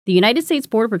The United States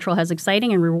Border Patrol has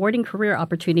exciting and rewarding career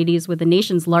opportunities with the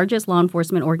nation's largest law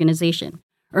enforcement organization.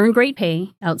 Earn great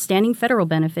pay, outstanding federal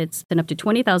benefits, and up to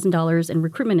 $20,000 in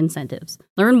recruitment incentives.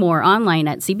 Learn more online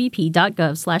at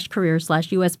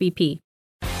cbp.gov/career/USBP.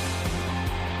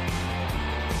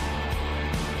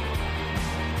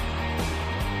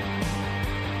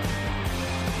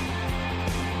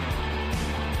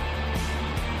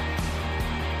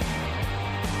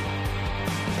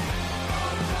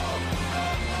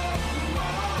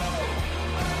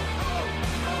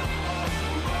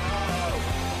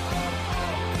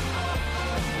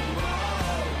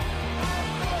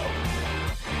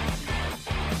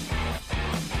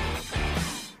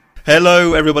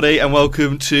 Hello everybody and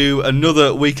welcome to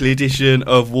another weekly edition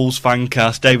of Wolves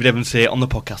Fancast. David Evans here on the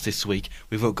podcast this week.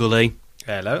 We've got Gully.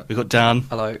 Hello. We've got Dan.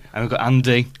 Hello. And we've got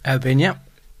Andy. Been, yeah.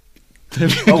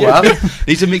 Oh wow.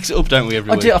 Need to mix it up, don't we,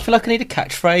 every week? I feel like I need a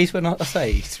catchphrase when I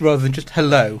say it, rather than just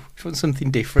hello. I want something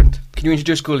different. Can you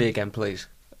introduce Gully again, please?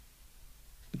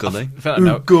 Gully?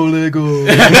 Gully.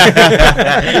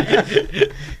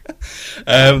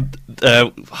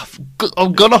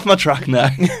 I've gone off my track now.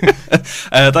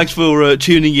 Thanks for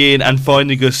tuning in and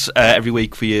finding us every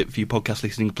week for your podcast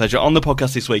listening pleasure. On the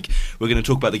podcast this week, we're going to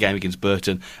talk about the game against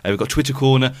Burton. We've got Twitter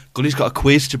Corner. Gully's got a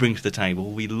quiz to bring to the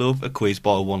table. We love a quiz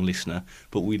by one listener,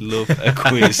 but we love a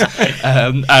quiz.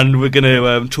 And we're going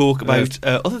to talk about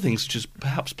other things, such as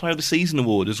perhaps Player of the Season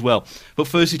award as well. But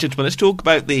firstly, gentlemen, let's talk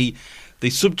about the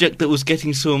subject that was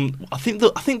getting some. I think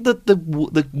that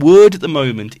the word at the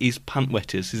moment is pant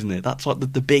wetters, isn't it? That's like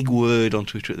the big word on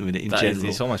Twitter at the minute in general.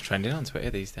 It's almost trending on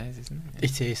Twitter these days, isn't it?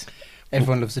 It is.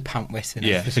 Everyone loves a pant wetter.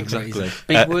 Yeah, exactly.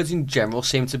 Big words in general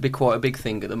seem to be quite a big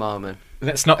thing at the moment.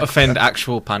 Let's not offend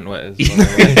actual pant wetters.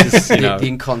 The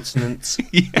incontinence.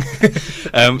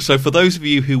 Yeah. So for those of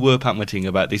you who were pant wetting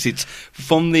about this, it's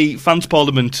from the Fans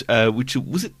Parliament, which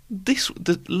was it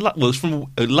was from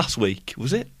last week,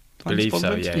 was it? I believe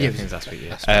so, yeah. I think it was last week,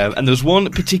 yeah. And there was one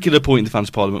particular point in the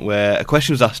Fans Parliament where a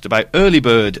question was asked about early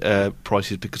bird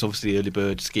prices, because obviously the early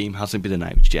bird scheme hasn't been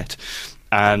announced yet.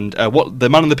 And what the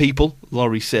man and the people,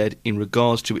 Laurie, said in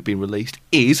regards to it being released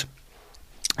is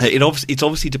it's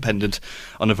obviously dependent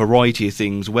on a variety of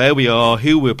things: where we are,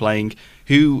 who we're playing,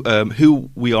 who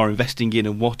we are investing in,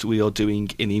 and what we are doing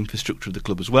in the infrastructure of the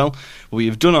club as well. We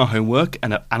have done our homework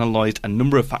and have analysed a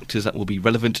number of factors that will be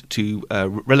relevant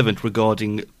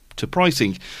regarding to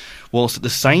pricing, whilst at the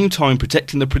same time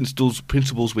protecting the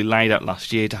principles we laid out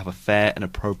last year to have a fair and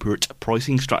appropriate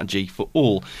pricing strategy for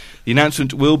all. The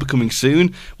announcement will be coming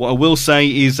soon. What I will say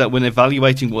is that when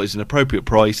evaluating what is an appropriate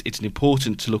price, it's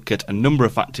important to look at a number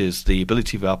of factors: the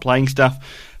ability of our playing staff,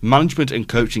 management and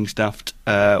coaching staff,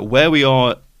 where we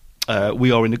are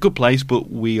in a good place,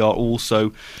 but we are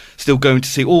also still going to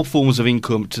see all forms of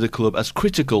income to the club as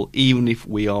critical, even if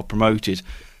we are promoted.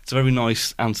 It's a very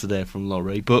nice answer there from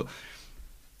Laurie, but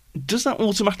does that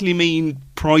automatically mean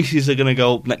prices are going to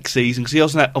go up next season? Because he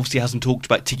obviously hasn't talked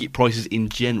about ticket prices in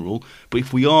general, but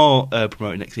if we are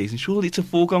promoting next season, surely it's a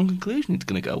foregone conclusion it's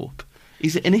going to go up.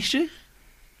 Is it an issue?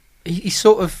 He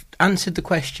sort of answered the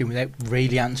question without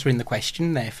really answering the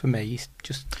question there for me. He's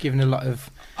just given a lot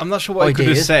of I'm not sure what ideas, he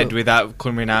could have said without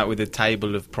coming out with a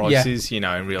table of prices, in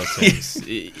real terms.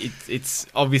 It's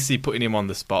obviously putting him on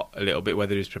the spot a little bit,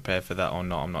 whether he's prepared for that or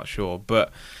not, I'm not sure.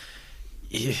 But,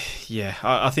 yeah,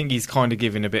 I think he's kind of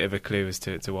giving a bit of a clue as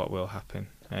to what will happen,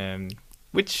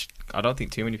 which I don't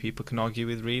think too many people can argue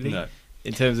with, really. No.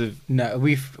 In terms of... No,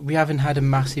 we haven't had a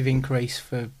massive increase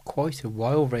for quite a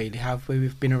while, really, have we?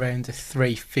 We've been around the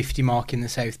 350 mark in the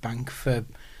South Bank for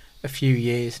a few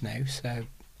years now, so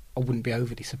I wouldn't be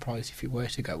overly surprised if it were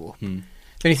to go up. The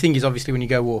only thing is, obviously, when you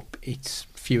go up, it's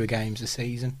fewer games a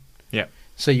season. Yeah.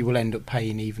 So you will end up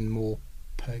paying even more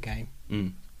per game.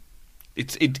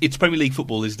 It's Premier League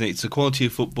football, isn't it? It's a quality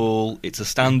of football. It's a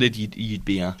standard you'd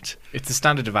be at. It's the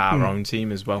standard of our own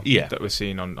team as well. Yeah. That we're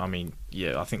seeing on. I mean,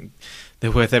 I think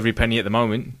they're worth every penny at the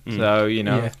moment. So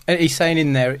Yeah. And he's saying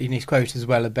in there in his quote as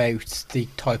well about the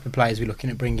type of players we're looking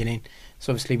at bringing in.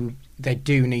 So obviously they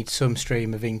do need some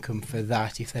stream of income for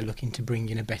that if they're looking to bring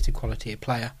in a better quality of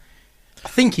player. I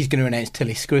think he's going to announce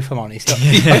Talisca, if I'm honest. I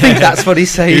think that's what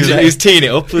he's saying. He's teeing it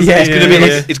up. Yeah, it's going to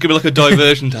be like a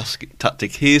diversion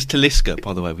tactic. Here's Talisca.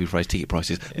 By the way, we've raised ticket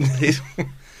prices.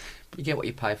 You get what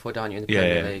you pay for, don't you, in the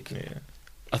Premier League? Yeah.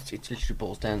 It literally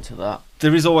boils down to that.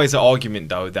 There is always an argument,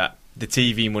 though, that the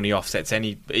TV money offsets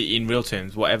any, in real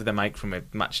terms, whatever they make from a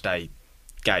match day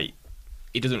gate.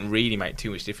 It doesn't really make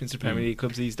too much difference to Premier League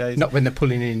clubs these days. Not when they're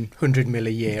pulling in 100 mil a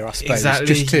year, I suppose, exactly,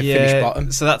 just to finish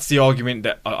bottom. So that's the argument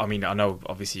that, I mean, I know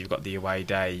obviously you've got the away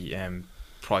day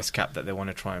price cap that they want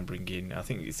to try and bring in. I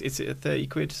think it's at 30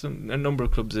 quid. A number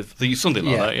of clubs have something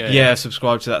like that. Yeah,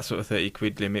 subscribe to that sort of 30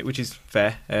 quid limit, which is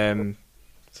fair.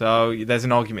 So there's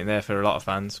an argument there for a lot of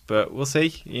fans, but we'll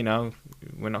see. You know,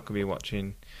 we're not going to be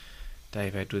watching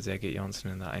Dave Edwards, Egget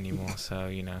Johnson and that anymore. So,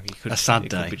 you know, he could, a sad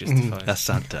day. Could be justified. A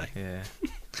sad day. Yeah.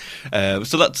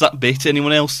 So that's that bit.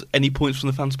 Anyone else? Any points from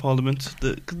the fans' parliament?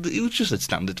 It was just a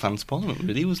standard fans' parliament,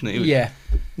 really, wasn't it? Yeah,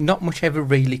 not much ever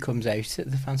really comes out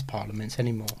at the fans' parliaments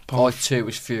anymore. I too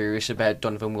was furious about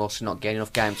Donovan Wilson not getting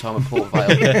enough game time at Port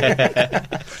Vale.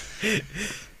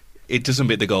 It doesn't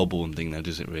beat the Goulburn thing, though,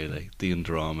 does it? Really, the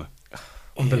Under Armour.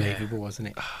 Unbelievable, wasn't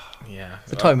it? Yeah,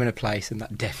 the time and a place, and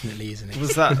that definitely isn't it.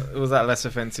 Was that less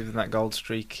offensive than that gold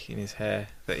streak in his hair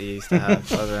that he used to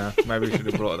have? I don't know. Maybe we should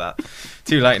have brought that.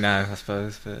 Too late now, I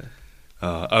suppose. But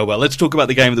oh well, let's talk about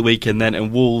the game of the weekend then.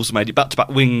 And Wolves made it back-to-back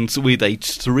wins with a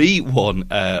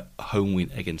 3-1 home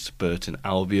win against Burton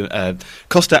Albion.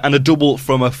 Costa and a double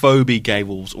from Afobe gave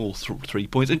Wolves all 3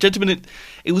 points. And gentlemen,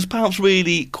 it was perhaps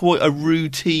really quite a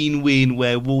routine win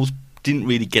where Wolves didn't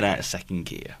really get out of second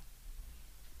gear.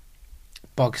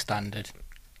 Bog standard.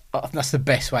 That's the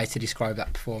best way to describe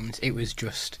that performance. It was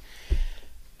just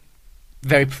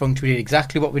very perfunctory. We did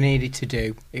exactly what we needed to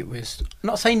do. It was, I'm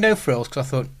not saying no frills, because I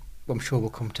thought, well, I'm sure we'll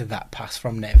come to that pass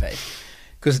from Neves,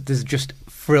 because there's just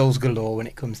frills galore when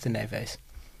it comes to Neves.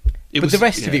 But the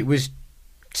rest of it was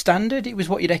standard. It was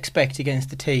what you'd expect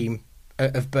against a team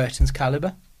of Burton's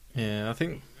calibre. Yeah,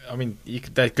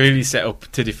 they're clearly set up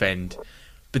to defend,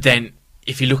 but then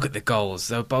if you look at the goals,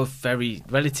 they were both very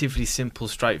relatively simple,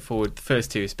 straightforward. The first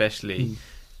two especially.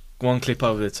 One clip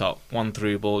over the top, one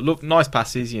through ball. Look, nice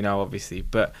passes, you know, obviously,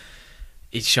 but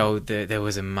it showed that there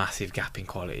was a massive gap in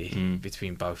quality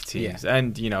between both teams. Yeah.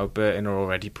 And, you know, Burton are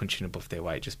already punching above their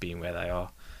weight just being where they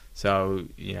are. So,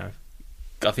 you know,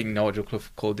 I think Nigel Clough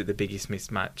called it the biggest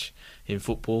mismatch in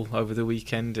football over the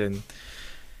weekend, and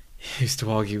he used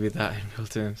to argue with that in real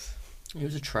terms. It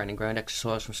was a training ground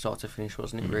exercise from start to finish,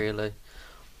 wasn't it, really?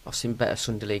 I've seen better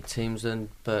Sunday League teams than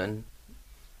Burton,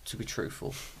 to be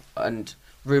truthful. And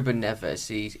Ruben Neves,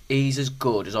 he's as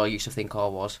good as I used to think I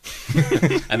was.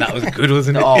 And that was good,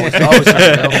 wasn't it? I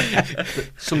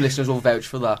was some listeners will vouch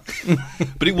for that.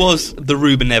 But it was the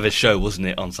Ruben Neves show, wasn't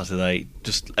it, on Saturday?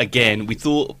 Just, again, we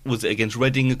thought, was it against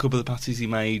Reading, a couple of the passes he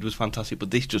made was fantastic,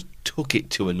 but this just took it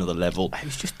to another level. It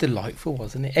was just delightful,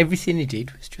 wasn't it? Everything he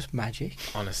did was just magic.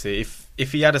 Honestly,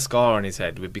 if he had a scar on his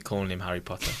head, we'd be calling him Harry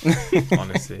Potter.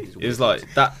 Honestly. It was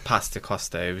like, that pass to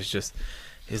Costa, it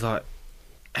was like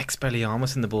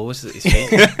Expelliarmus and the ball was at his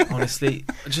feet. Honestly,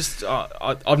 just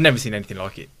I've never seen anything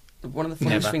like it. One of the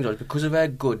funniest things was, because of how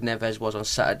good Neves was on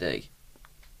Saturday,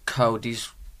 Cody's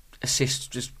assists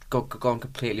just gone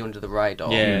completely under the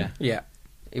radar. Yeah.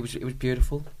 It was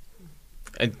beautiful.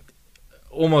 And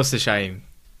almost a shame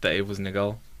that it wasn't a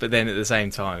goal, but then at the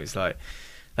same time, it's like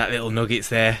that little nugget's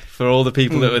there for all the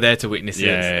people that were there to witness it,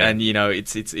 and you know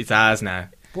it's ours now.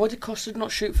 Why did Costa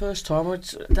not shoot first time?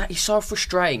 He's so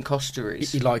frustrating, Costa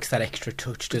is. He likes that extra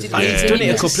touch, doesn't he? He's done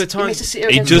it a couple of times.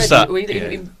 He does that.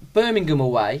 In Birmingham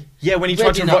away. Yeah, when he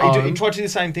tried to do the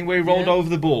same thing where he rolled over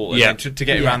the ball and to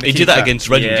get around the keeper. He did that against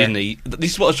Reading, didn't he?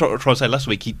 This is what I was trying to say last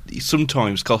week. He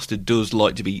sometimes Costa does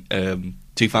like to be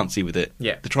too fancy with it.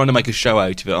 Yeah. They're trying to make a show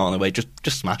out of it, aren't they? Just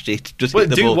smash it. Just well, hit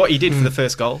the do ball. what he did for the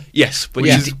first goal. Yes, but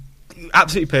he's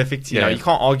absolutely perfect. You know, you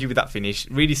can't argue with that finish.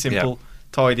 Really simple. Yeah.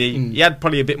 Tidy. He had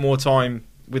probably a bit more time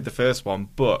with the first one,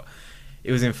 but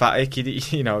it was emphatic.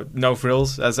 He, no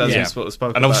frills, as we spoke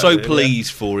about. And I was so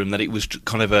pleased for him that it was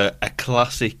kind of a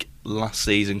classic last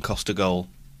season Costa goal,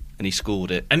 and he scored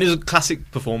it. And it was a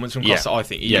classic performance from Costa, I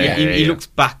think. He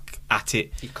looked back at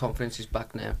it. His confidence is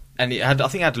back now. And I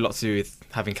think it had a lot to do with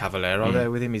having Cavallero there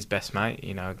with him, his best mate.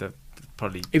 You know,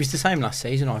 probably. It was the same last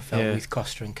season, I felt, with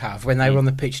Costa and Cav. When they were on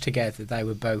the pitch together, they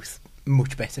were both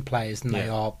much better players than they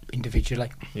are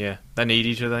individually. Yeah, they need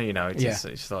each other. You know,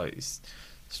 it's like it's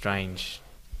strange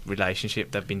relationship.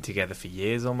 They've been together for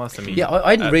years almost. I mean,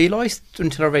 I didn't realise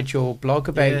until I read your blog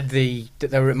about that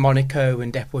they were at Monaco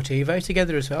and Deportivo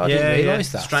together as well. I didn't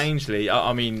realise that. Strangely,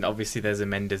 I mean, obviously there's a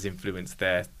Mendes influence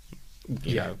there.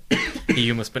 You know, he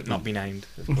who must but not be named,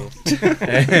 of course.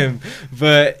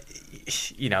 But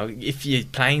you know, if you're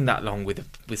playing that long with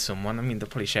someone, I mean, they're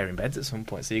probably sharing beds at some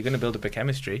point, so you're going to build up a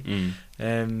chemistry.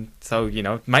 So, you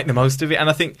know, make the most of it. And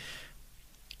I think,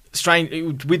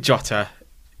 strange with Jota,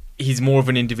 he's more of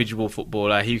an individual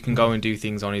footballer. He can go and do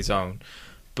things on his own.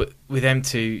 But with them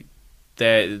two,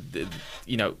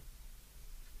 you know,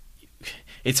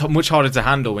 it's much harder to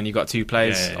handle when you've got two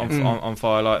players on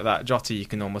fire like that. Jota, you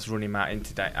can almost run him out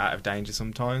of danger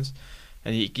sometimes.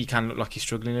 And he can look like he's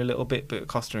struggling a little bit, but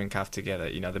Costa and Cav together,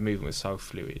 the movement was so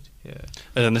fluid. Yeah.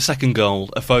 And then the second goal,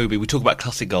 Afobe. We talk about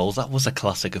classic goals. That was a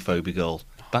classic Afobe goal.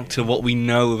 Back to what we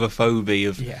know of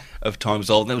Afobe of times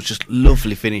old. And it was just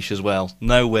lovely finish as well.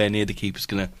 Nowhere near the keeper's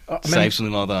going to save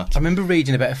something like that. I remember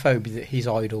reading about Afobe that his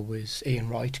idol was Ian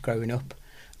Wright growing up.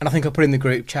 And I think I put in the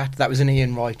group chat, that was an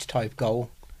Ian Wright type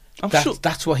goal.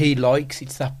 That's what he likes.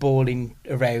 It's that ball in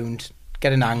around,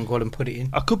 get an angle and put it in.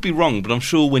 I could be wrong, but I'm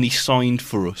sure when he signed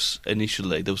for us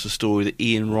initially, there was a story that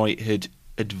Ian Wright had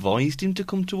advised him to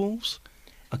come to Wolves.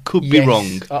 I could be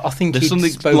wrong. I think there's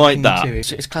something spoken like that. to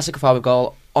it. It's classic Afobe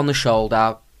goal, on the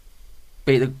shoulder,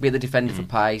 beat the defender for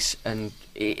pace, and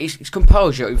his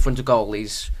composure in front of goal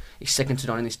is second to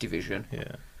none in this division. Yeah,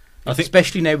 I think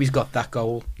especially now he's got that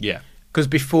goal. Yeah. Because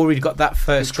before he'd got that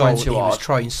first goal, he was hard.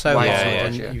 trying so hard,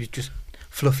 and Yeah. he was just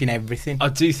fluffing everything. I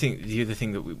do think the other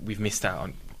thing that we've missed out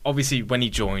on, obviously when he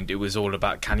joined, it was all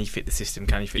about can he fit the system,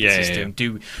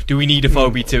 Do we need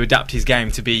Afobe to adapt his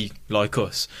game to be like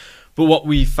us? But what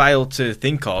we fail to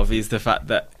think of is the fact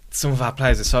that some of our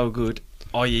players are so good,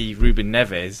 i.e. Ruben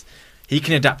Neves, he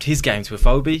can adapt his game to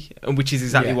Afobe, which is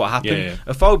exactly what happened. Yeah.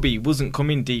 Afobe wasn't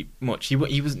coming deep much. He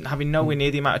wasn't having nowhere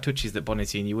near the amount of touches that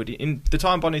Bonatini would. In the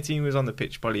time Bonatini was on the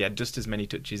pitch, probably had just as many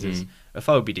touches as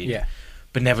Afobe did,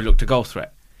 but never looked a goal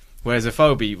threat. Whereas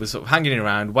Afobe was sort of hanging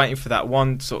around, waiting for that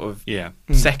one sort of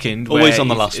second, always where on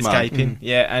the he's last man. escaping.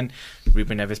 And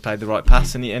Ruben Neves played the right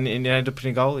pass, and he ended up putting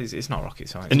a goal. It's not rocket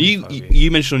science. And you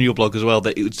mentioned on your blog as well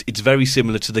that it's very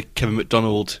similar to the Kevin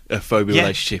McDonald Afobe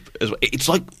relationship as well. It's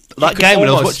like that game when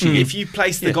I was watching. If you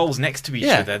place the goals next to each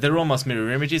other, they're almost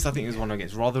mirror images. I think there was one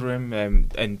against Rotherham,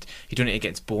 and he done it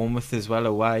against Bournemouth as well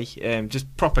away.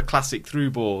 Just proper classic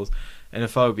through balls. And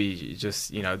Afobe,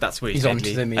 just, that's where he's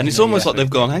onto them. And it's almost like they've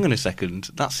gone, hang on a second,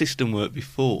 that system worked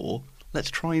before, let's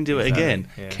try and do it again.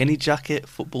 Yeah. Kenny Jackett,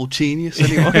 football genius,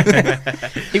 anyone?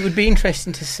 It would be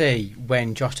interesting to see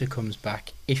when Jota comes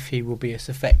back, if he will be as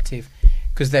effective,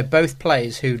 because they're both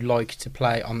players who like to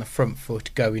play on the front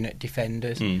foot, going at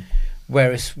defenders.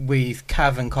 Whereas with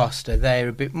Cav and Costa, they're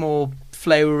a bit more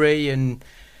flowery and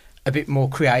a bit more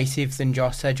creative than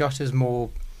Jota. Jota's more...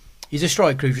 He's a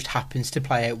striker who just happens to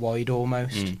play out wide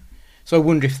almost. So I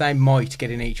wonder if they might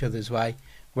get in each other's way.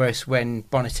 Whereas when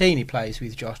Bonatini plays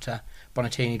with Jota,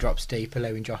 Bonatini drops deep,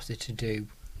 allowing Jota to do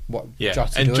what Jota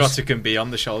does. And Jota can be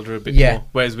on the shoulder a bit more.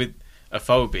 Whereas with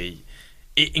Afobe,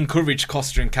 it encouraged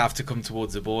Costa and Cav to come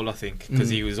towards the ball, I think, because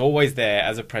he was always there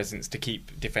as a presence to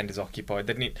keep defenders occupied.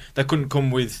 They couldn't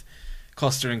come with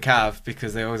Costa and Cav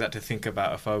because they always had to think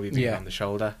about Afobe being on the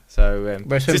shoulder. So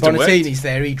whereas when Bonatini's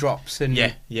there, he drops and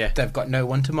they've got no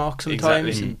one to mark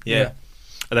sometimes. Exactly.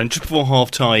 And then just before half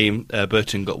time,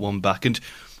 Burton got one back. And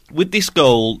with this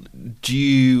goal,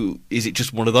 is it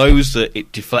just one of those that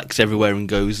it deflects everywhere and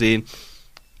goes in,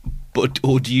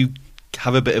 or do you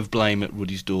have a bit of blame at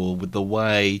Ruddy's door with the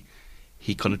way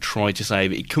he kind of tried to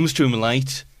save it? It comes to him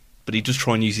late, but he does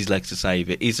try and use his legs to save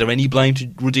it. Is there any blame to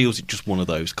Ruddy, or is it just one of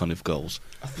those kind of goals?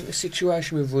 I think the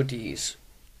situation with Ruddy is,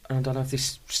 and I don't know if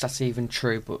this stat's even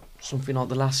true, but something like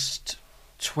the last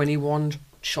 21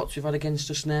 shots we've had against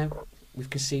us now, we've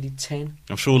conceded 10.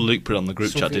 I'm sure Luke put it on the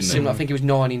group chat, didn't he? I think it was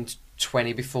 9 in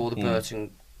 20 before the Burton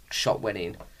shot went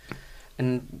in.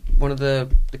 And one of the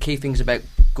key things about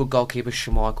good goalkeepers,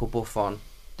 Schmeichel, Buffon,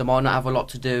 they might not have a lot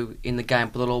to do in the game,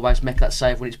 but they'll always make that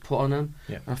save when it's put on them.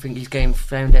 And I think his game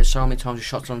found out so many times with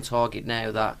shots on target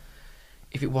now that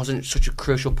if it wasn't such a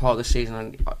crucial part of the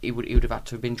season, he would have had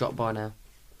to have been dropped by now.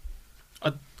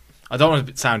 I don't want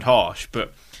to sound harsh,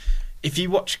 but if you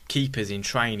watch keepers in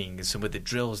training and some of the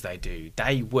drills they do,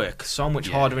 they work so much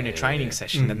harder in a training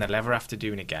session than they'll ever have to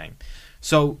do in a game.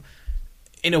 So,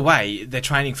 in a way, they're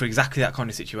training for exactly that kind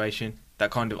of situation,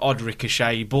 that kind of odd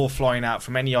ricochet, ball flying out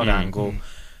from any odd angle.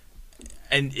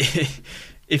 And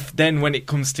if then when it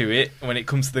comes to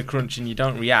the crunch and you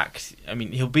don't react, I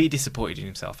mean, he'll be disappointed in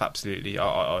himself, absolutely.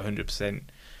 I 100%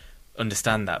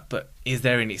 understand that. But is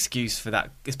there an excuse for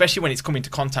that? Especially when it's coming to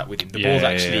contact with him. The ball's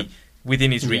actually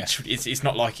within his reach. It's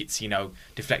not like it's,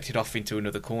 deflected off into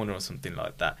another corner or something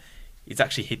like that. It's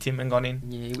actually hit him and gone in.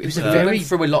 Yeah, it was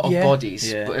through a lot of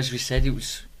bodies, but as we said, it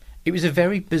was a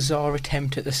very bizarre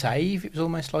attempt at the save. It was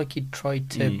almost like he'd tried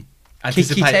to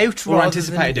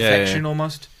anticipate deflection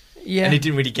almost. Yeah, and he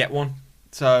didn't really get one.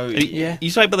 So you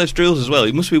say about those drills as well.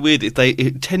 It must be weird if they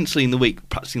intensely in the week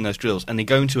practicing those drills and they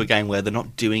go into a game where they're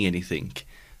not doing anything.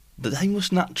 That they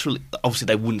must naturally, obviously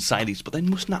they wouldn't say this, but they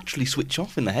must naturally switch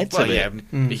off in their heads. Well,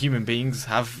 the human beings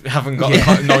haven't got a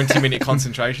 90-minute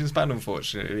concentration span.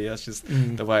 Unfortunately, that's just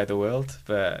the way of the world.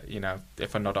 But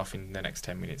if I'm not off in the next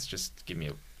 10 minutes, just give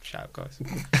me Shout, guys.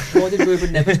 Why did Ruben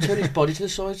Neves turn his body to the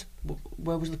side?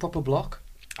 Where was the proper block?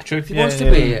 True. If he wants to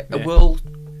be a world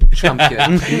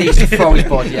champion, he needs to throw his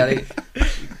body at it.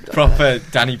 Proper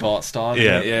Danny Bart style.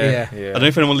 Yeah. Yeah. I don't know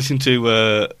if anyone listened to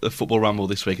the Football Ramble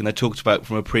this week, and they talked about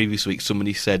from a previous week.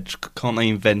 Somebody said, "Can't they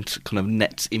invent kind of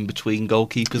nets in between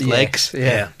goalkeepers' legs?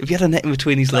 Yeah. If you had a net in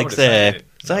between his legs there,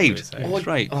 saved. Oh,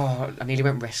 Right. Oh, I nearly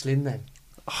went wrestling then.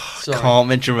 Sorry. Can't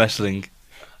mention wrestling.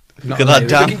 Not Look at that, We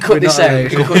Dan. can cut this Not out. We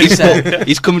can cut this out.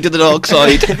 He's coming to the dark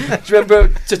side. Do you remember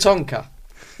Tatonka?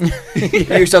 He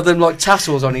used to have them like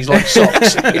tassels on his like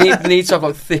socks. He needs to have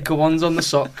like thicker ones on the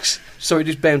socks, so it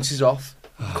just bounces off.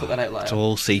 Cut that out later. It's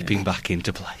all seeping back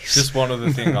into place. Just one other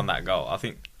thing on that goal. I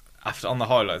think after on the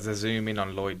highlights, they zoom in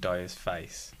on Lloyd Dyer's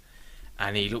face,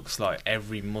 and he looks like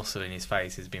every muscle in his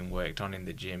face has been worked on in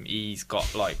the gym. He's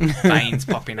got like veins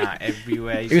popping out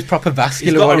everywhere. He was proper He's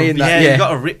vascular, got wasn't he, a, in that? he's Yeah.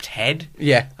 got a ripped head.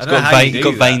 Yeah. I don't know how you do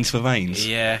got that. veins for veins.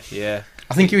 Yeah.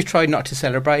 I think he was trying not to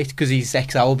celebrate because he's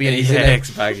ex-Albion, isn't he?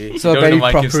 ex-baggy. So I Don't bet he wanna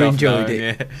make proper himself enjoyed known,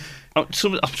 it. Yeah.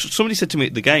 Somebody said to me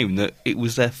at the game that it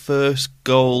was their first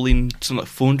goal in something like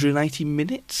 480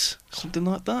 minutes, something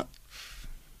like that.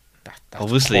 That's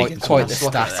Obviously, quite the That's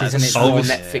like stat, a isn't it? small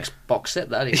Obviously. Netflix box set,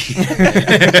 that is.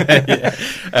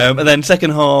 And then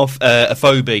second half, a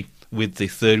phobie with the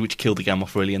third, which killed the game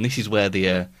off really. And this is where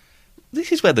the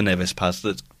Neves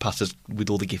passes with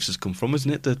all the gifts has come from,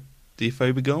 isn't it? The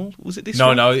phobie goal, was it this?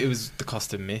 one? No, it was the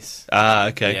Costa miss. Ah,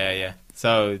 okay. Yeah.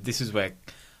 So this is where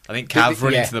I think Cav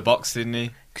run Yeah. into the box, didn't he?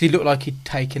 Because he looked like he'd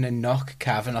taken a knock,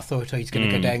 Cav, and I thought, he's going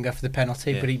to go down and go for the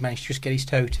penalty, but he managed to just get his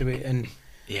toe to it and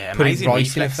Yeah, put it amazing right in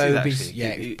reflexes, the phobies. actually. Yeah,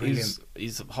 it was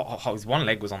brilliant. His one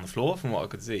leg was on the floor from what I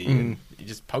could see. And he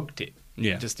just poked it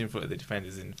just in front of the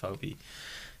defenders, and Phobie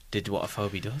did what a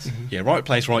Phobie does. Yeah, right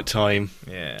place, right time.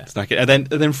 Yeah. Snack it. And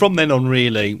then from then on,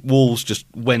 really, Wolves just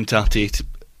went at it.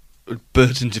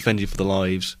 Burton defended for the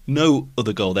lives. No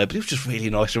other goal there, but it was just really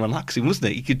nice and relaxing, wasn't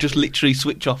it? You could just literally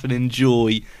switch off and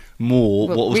enjoy more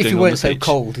what was if going you on weren't the so pitch.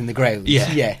 cold in the grounds.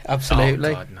 Yeah. Absolutely.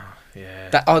 Oh, God, no. Yeah.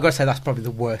 I got to say, that's probably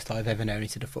the worst I've ever known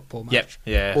it at a football match. Yep.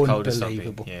 Yeah. cold as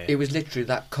Unbelievable. something. Yeah. It was literally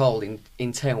that cold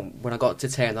in town. When I got to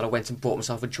town, that I went and bought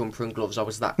myself a jumper and gloves. I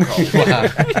was that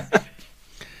cold.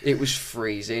 It was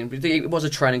freezing. But it was a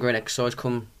training ground exercise.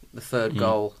 Come the third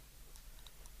goal.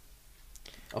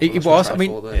 It was. I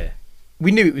mean, Yeah.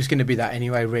 we knew it was going to be that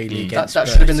anyway. Really, that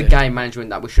against should have been the Burton. game management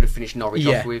that we should have finished Norwich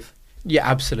Yeah. off with. Yeah,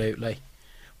 absolutely.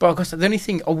 But I guess the only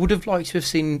thing I would have liked to have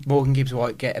seen Morgan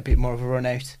Gibbs-White get a bit more of a run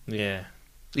out. Yeah.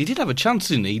 He did have a chance,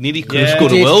 didn't he? He nearly could Yeah, have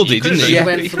scored he a did. worldie, He didn't could he? He have.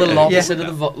 went for the lob instead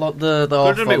of the half Could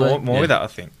have done a bit more volley. with that, I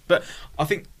think. But I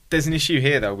think there's an issue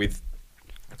here, though, with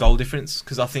goal difference,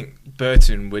 because I think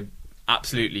Burton were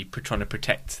absolutely trying to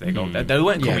protect their goal. They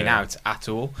weren't coming out at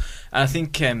all. And I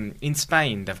think in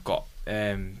Spain, they've got,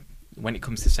 when it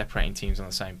comes to separating teams on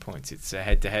the same points, it's a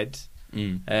head-to-head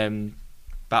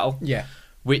battle. Yeah.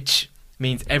 Which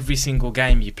means every single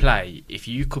game you play, if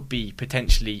you could be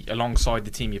potentially alongside the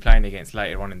team you're playing against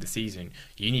later on in the season,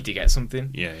 you need to get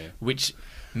something. Yeah. Which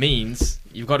means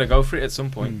you've got to go for it at some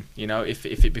point. You know, if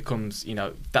it becomes, you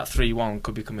know, that 3-1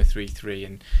 could become a 3-3,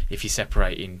 and if you're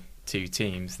separating two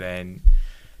teams, then,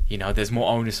 you know, there's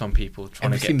more onus on people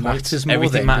trying Everything to get points. matters more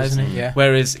Everything then, matters. doesn't it? Yeah.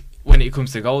 Whereas when it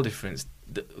comes to goal difference,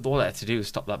 all they had to do was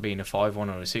stop that being a 5-1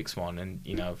 or a 6-1, and,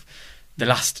 you know, the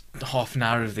last half an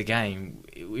hour of the game,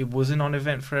 it was a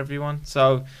non-event for everyone.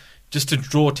 So just to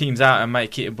draw teams out and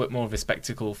make it a bit more of a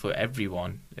spectacle for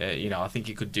everyone, you know, I think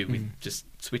it could do with just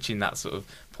switching that sort of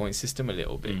point system a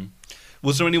little bit.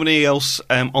 Was there anybody else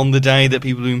on the day that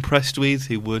people were impressed with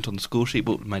who weren't on the score sheet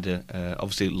but made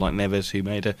obviously like Neves, who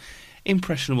made a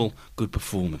impressionable good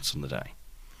performance on the day?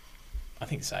 I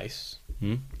think Sace.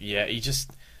 Yeah,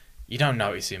 you don't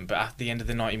notice him, but at the end of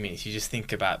the 90 minutes, you just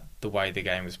think about the way the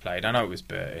game was played. I know it was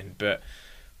Burton, but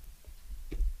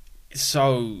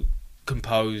so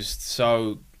composed,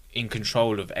 so in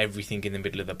control of everything in the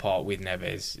middle of the park with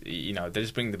Neves. You know, they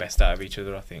just bring the best out of each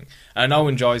other, I think. And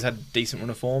Owen Joy's had a decent run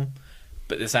of form,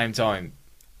 but at the same time,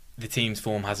 the team's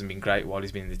form hasn't been great while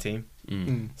he's been in the team.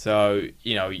 So,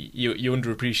 you know, you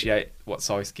underappreciate what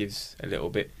Sace gives a little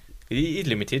bit. He's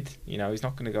limited, you know, he's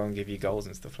not going to go and give you goals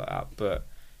and stuff like that, but,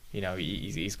 you know,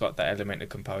 he's got that element of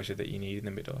composure that you need in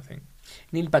the middle, I think. He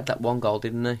nearly bagged that one goal,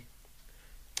 didn't he?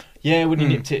 Yeah, when he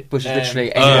nipped it. Which is literally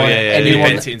He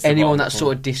bent it into the anyone bottom that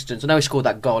sort of distance. I know he scored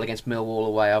that goal against Millwall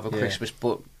away over Christmas,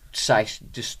 but say,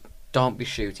 just don't be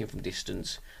shooting from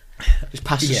distance. Just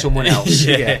pass to someone else.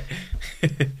 Yeah.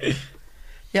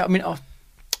 Yeah, I mean,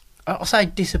 I'll say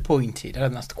disappointed. I don't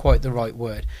think that's quite the right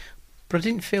word. But I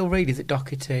didn't feel really that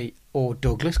Doherty or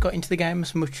Douglas got into the game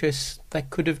as much as they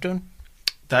could have done.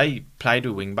 they played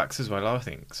with wing backs as well, I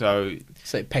think. So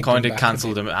it pegged kind him of back a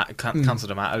cancelled bit.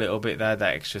 them out a little bit there.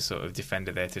 That extra sort of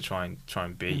defender there to try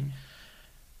and beat.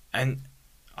 And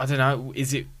I don't know,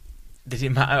 did it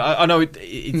matter? I know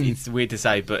it's weird to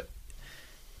say, but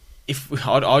if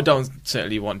I don't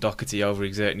certainly want Doherty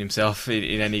overexerting himself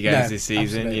in any games this season.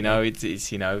 Absolutely. You know, it's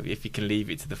if you can leave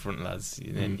it to the front lads,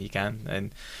 then he can.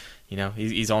 And you know,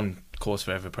 he's on course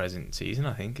for ever present season,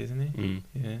 I think, isn't he?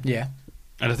 Yeah.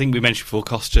 And I think we mentioned before,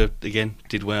 Costa, again,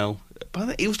 did well.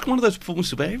 But it was one of those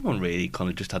performances where everyone really kind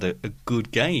of just had a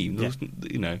good game. There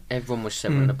wasn't, you know. Everyone was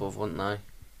 7 and above, weren't they?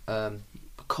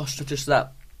 But Costa, just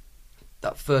that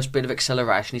first bit of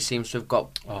acceleration, he seems to have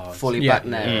got fully back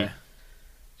now. Yeah.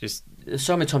 Just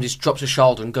so many times he just drops a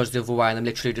shoulder and goes the other way, and I'm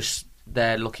literally just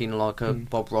there looking like a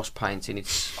Bob Ross painting.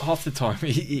 It's half the time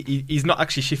he's not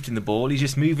actually shifting the ball; he's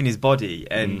just moving his body,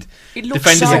 and it looks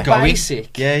defenders so are going.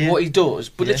 basic. What he does,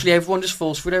 but literally everyone just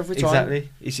falls for it every time. Exactly,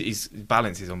 his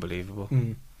balance is unbelievable.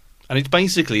 And it's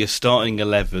basically a starting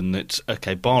 11 that's,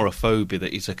 okay, bar a phobia,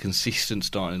 that is a consistent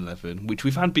starting 11, which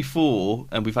we've had before,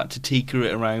 and we've had to tinker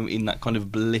it around in that kind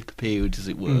of blip period, as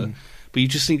it were. But you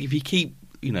just think if you keep,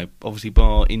 you know, obviously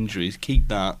bar injuries, keep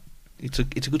that, it's a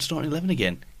good starting 11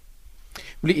 again.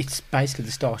 Well, it's basically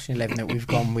the starting 11 that we've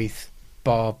gone with,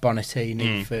 bar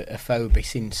Bonatini for Afobe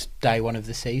since day one of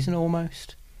the season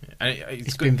almost. And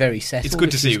it's been very settled. It's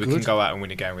good to see we can go out and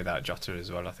win a game without Jota as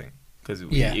well, I think. Because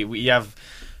we have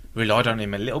relied on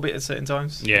him a little bit at certain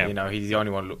times. Yeah. You know, he's the only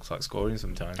one who looks like scoring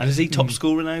sometimes. And is he top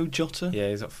scorer now, Jota? Yeah,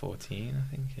 he's at 14,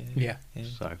 I think. Yeah.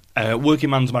 So, working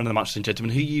man's man of the match, then,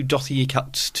 gentlemen. Who you dotting your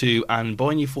caps to and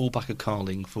buying your fullback at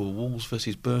Carling for Wolves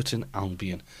versus Burton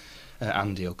Albion?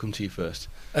 Andy, I'll come to you first.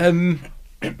 You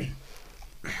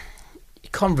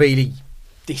can't really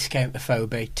discount the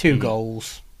Afobe. 2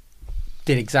 goals.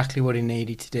 Did exactly what he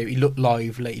needed to do. He looked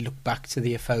lively. He looked back to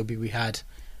the Afobe we had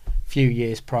a few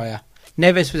years prior.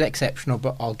 Neves was exceptional,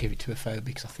 but I'll give it to Afobe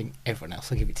because I think everyone else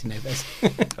will give it to Neves.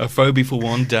 Afobe for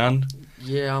one, Dan.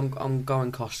 Yeah, I'm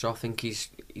going Costa. I think he's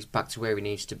back to where he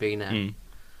needs to be now.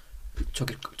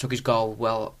 Took his goal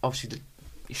well. Obviously,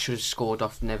 he should have scored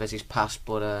off Neves' pass,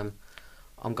 but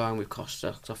I'm going with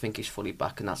Costa because I think he's fully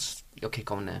back, and that's your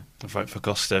kick on there. I vote for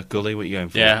Costa. Gully, what are you going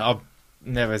for? Yeah,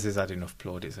 Neves has had enough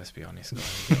plaudits, let's be honest.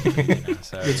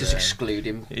 So, you just exclude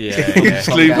him. Yeah.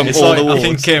 Exclude him It's from all like, the I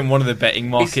awards. think one of the betting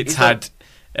markets He's had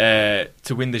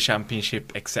to win the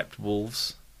championship except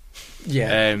Wolves.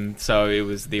 Yeah. So it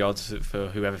was the odds for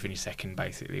whoever finished second,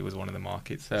 basically, was one of the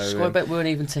markets. So Sky Bet weren't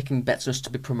even taking bets on us to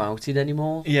be promoted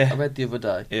anymore. Yeah. I read the other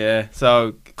day. Yeah,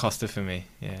 so Costa for me.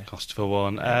 Yeah, Costa for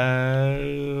one.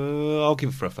 I'll give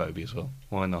it for Afobe as well.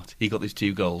 Why not? He got these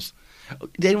 2 goals.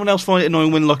 Did anyone else find it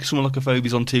annoying when someone like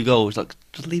Afobe's on 2 goals? Like,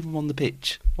 just leave him on the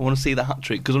pitch. I want to see the hat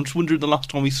trick because I'm just wondering the last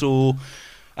time we saw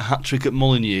a hat trick at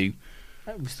Molineux.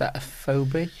 Was that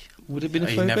Afobe? Would it have been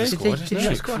he never Afobe? scored. Did he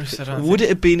not score? Chris, I don't Would think. it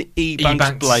have been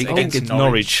Ebanks Blake against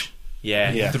Norwich?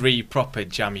 Yeah, 3 proper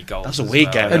jammy goals. That's a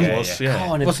weird game. Yeah, That was. Yeah.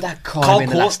 Can't What's- that can't have been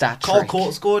the last hat Carl trick.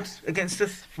 Court scored against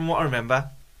us, from what I remember.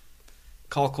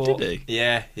 Carl Court. Did he?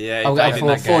 Yeah. He Oh, played in for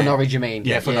that game. Norwich, you mean?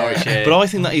 Yeah, for Norwich, yeah. But I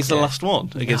think that is the last one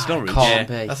against Nah, Norwich. can't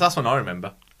Yeah, be. that's one I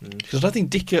remember. Because I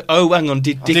think Dicko. Oh, hang on.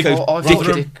 Did I think Dicko? I think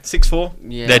Rotherham, Dick- 6-4.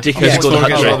 Yeah. Yeah, Dicko Yeah, scored a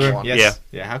scored hat against trick. Yes.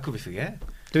 Yeah. Yeah, how could we forget?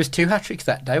 There was 2 hat-tricks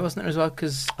that day, wasn't there, as well?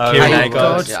 Because Kieran Hayden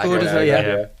Agard scored as well,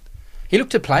 yeah. He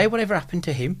looked to play. Whatever happened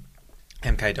to him?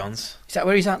 MK Dons. Is that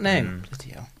where he's at now? Bloody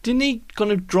hell. Didn't he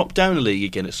kind of drop down a league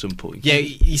again at some point? Yeah,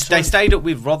 they stayed up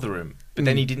with Rotherham, but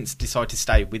then he didn't decide to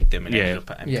stay with them and ended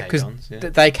up at MK Yeah, because Dons. Yeah.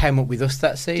 they came up with us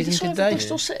that Did season, he sign did for they?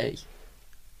 Bristol City?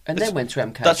 And then went to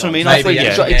MK. That's what I mean. Dons. I thought, Maybe,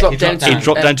 yeah. He dropped down He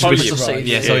dropped down to Bristol Bristol City.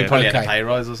 Yeah, so he Yeah. probably had a Okay. pay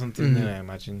rise or something, I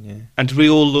imagine, yeah. And do we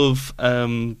all love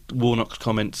Warnock's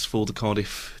comments for the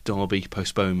Cardiff Derby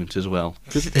postponement as well?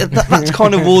 'Cause that's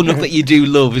kind of Warnock that you do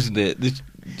love, isn't it?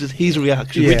 Just his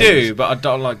reaction. Yeah. We do, but I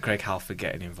don't like Greg Halford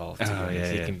getting involved. Oh, to be honest.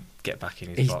 yeah, He yeah. can get back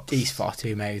in his box. He's far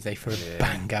too mouthy for a Yeah.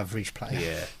 bang average player.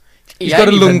 Yeah, He's He got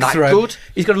a ain't even lung that throw. good.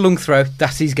 He's got a lung throw.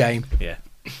 That's his game. yeah.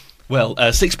 Well,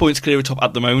 6 points clear atop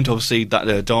at the moment. Obviously,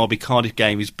 that Derby-Cardiff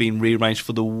game is being rearranged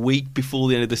for the week before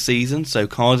the end of the season. So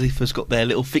Cardiff has got their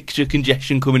little fixture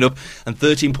congestion coming up, and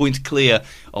 13 points clear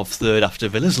of third after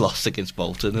Villa's loss against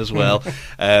Bolton as well.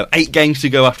 8 games to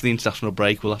go after the international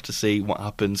break. We'll have to see what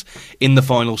happens in the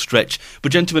final stretch.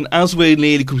 But gentlemen, as we're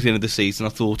nearly coming to the end of the season, I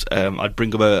thought I'd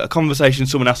bring up a conversation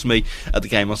someone asked me at the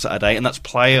game on Saturday, and that's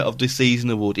Player of the Season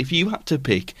award. If you had to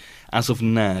pick, as of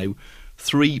now,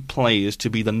 3 players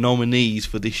to be the nominees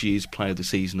for this year's Player of the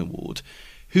Season award,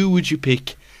 who would you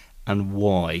pick and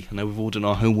why? I know we've all done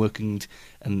our homework and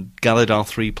gathered our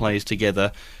 3 players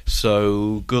together.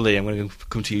 So, Gully, I'm going to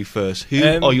come to you first. Who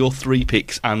are your 3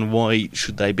 picks, and why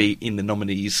should they be in the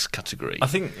nominees category? I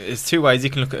think there's 2 ways you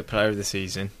can look at a player of the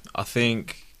season. I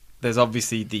think there's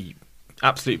obviously the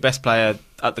absolute best player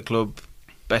at the club,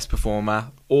 best performer,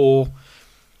 or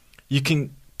you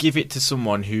can give it to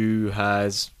someone who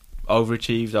has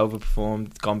overachieved,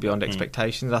 overperformed, gone beyond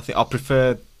expectations. I think I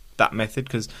prefer that method,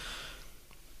 because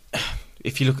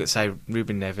if you look at, say,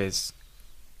 Ruben Neves,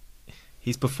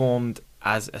 he's performed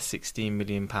as a £16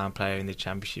 million player in the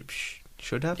Championship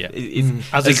should have. Yeah.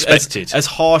 As expected. As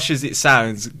harsh as it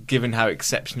sounds, given how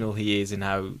exceptional he is and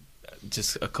how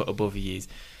just a cut above he is.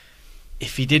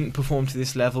 If he didn't perform to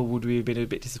this level, would we have been a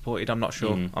bit disappointed? I'm not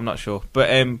sure. But,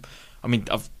 I mean,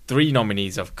 3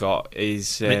 nominees I've got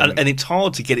is... and it's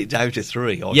hard to get it down to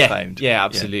 3, I've found. Yeah,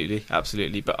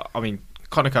 absolutely. But, I mean,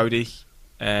 Connor Cody,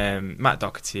 Matt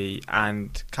Doherty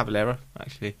and Caballero,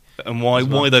 actually. And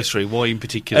why those 3? Why in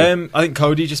particular? I think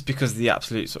Cody, just because of the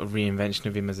absolute sort of reinvention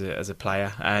of him as a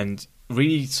player, and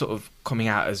really sort of coming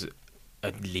out as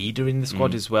a leader in the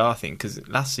squad as well, I think, because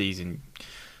last season,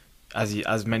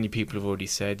 as many people have already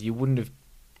said, you wouldn't have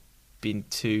been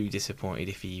too disappointed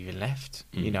if he even left.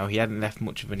 You know, he hadn't left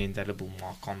much of an indelible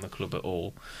mark on the club at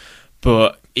all,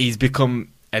 but he's become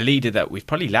a leader that we've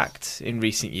probably lacked in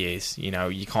recent years. You know,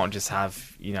 you can't just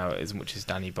have, you know, as much as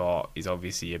Danny Bart is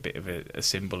obviously a bit of a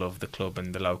symbol of the club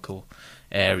and the local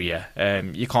area,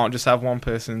 you can't just have one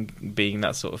person being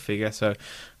that sort of figure. So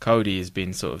Cody has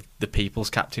been sort of the people's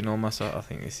captain almost, I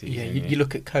think, this season. Yeah, you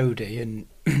look at Cody and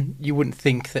you wouldn't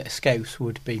think that a Scouse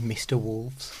would be Mr.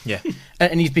 Wolves. Yeah.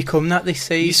 And he's become that this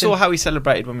season. You saw how he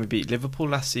celebrated when we beat Liverpool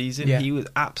last season. Yeah. He was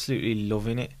absolutely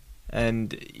loving it.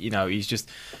 And, you know, he's just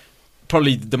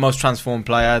probably the most transformed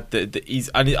player. I think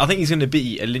he's going to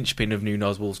be a linchpin of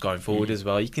Nuno's Wolves going forward as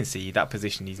well. You can see that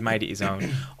position. He's made it his own.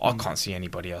 I can't see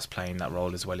anybody else playing that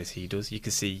role as well as he does. You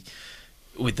can see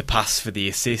with the pass for the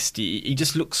assist, he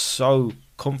just looks so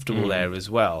comfortable there as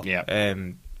well. Yeah.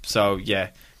 So, yeah,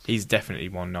 he's definitely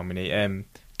one nominee.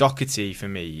 Doherty, for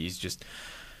me, is just...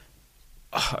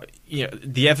 you know,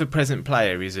 the ever-present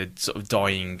player is a sort of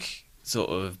dying sort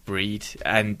of breed,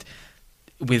 and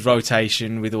with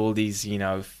rotation, with all these, you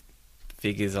know,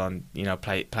 figures on, you know,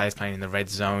 players playing in the red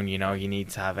zone, you know, you need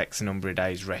to have X number of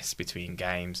days rest between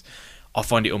games. I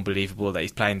find it unbelievable that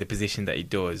he's playing the position that he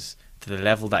does to the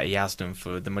level that he has done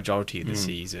for the majority of the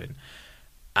season,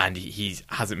 and he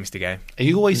hasn't missed a game. And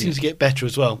he always seems to get better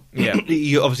as well. Yeah.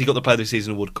 He obviously got the Player of the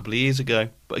Season award a couple of years ago,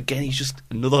 but again, he's just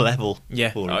another level.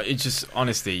 Yeah, for him. it's just,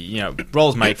 honestly, you know,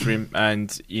 roles made for him,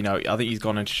 and, you know, I think he's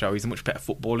gone on to show he's a much better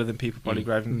footballer than people probably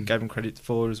gave him credit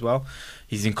for as well.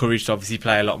 He's encouraged to obviously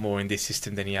play a lot more in this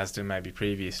system than he has done maybe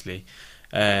previously.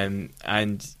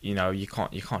 And, you know, you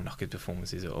can't knock his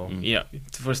performances at all. You know,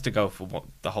 for us to go for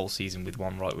the whole season with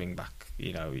one right wing back,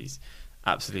 you know, he's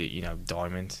absolute, you know,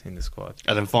 diamond in the squad.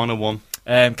 And then final one.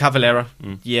 Caballero.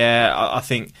 Yeah, I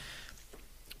think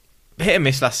hit and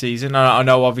miss last season. I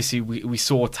know obviously we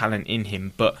saw talent in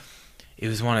him, but it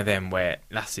was one of them where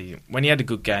last season, when he had a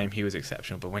good game, he was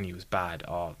exceptional, but when he was bad,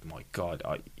 oh my God,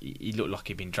 he looked like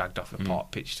he'd been dragged off a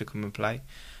park pitch to come and play.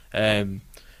 And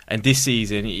this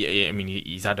season, I mean,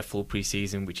 he's had a full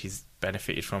pre-season, which he's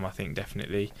benefited from, I think,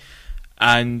 definitely.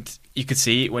 And you could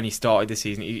see it when he started the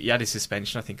season. He had his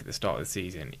suspension, I think, at the start of the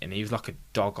season, and he was like a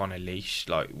dog on a leash,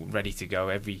 like ready to go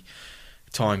every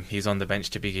time he was on the bench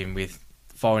to begin with,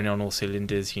 firing on all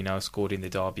cylinders. You know, scored in the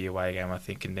Derby away game, I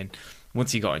think, and then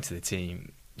once he got into the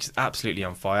team, just absolutely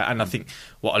on fire. And I think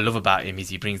what I love about him is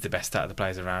he brings the best out of the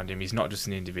players around him. He's not just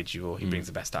an individual. He brings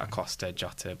the best out of Costa,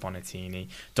 Jota, Bonatini.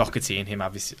 Doherty and him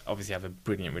obviously have a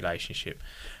brilliant relationship.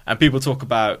 And people talk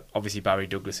about, obviously, Barry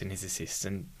Douglas and his assists,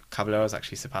 and Caballero's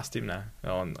actually surpassed him now.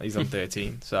 He's on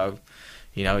 13. So,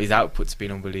 you know, his output's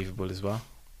been unbelievable as well.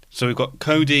 So we've got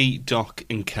Cody, Doc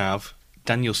and Cav.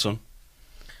 Danielson,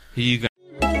 who you go?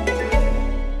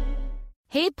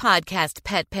 Hey, podcast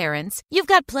pet parents, you've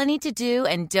got plenty to do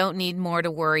and don't need more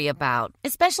to worry about,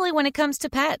 especially when it comes to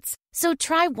pets. So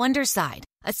try Wondercide,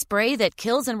 a spray that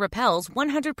kills and repels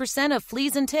 100% of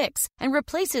fleas and ticks and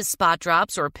replaces spot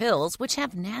drops or pills which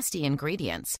have nasty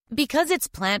ingredients. Because it's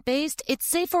plant-based, it's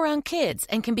safe around kids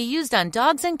and can be used on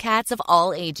dogs and cats of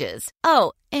all ages.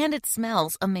 Oh, and it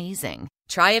smells amazing.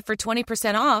 Try it for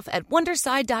 20% off at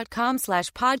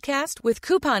Wondercide.com/podcast with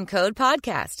coupon code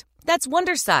podcast. That's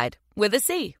Wondercide with a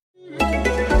C.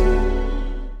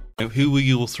 Who were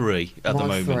your 3 at the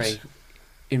moment? My 3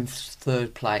 in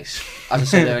 3rd place. As I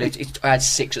said earlier, I had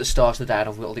 6 at the start of the day, and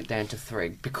I've whittled it down to 3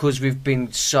 because we've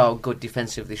been so good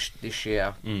defensive this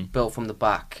year, built from the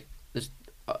back.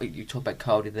 you talk about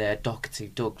Cody there, Doherty,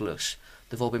 Douglas.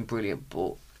 They've all been brilliant,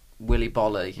 but Willy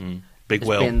Bolly Big has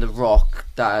Will. been the rock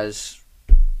that has.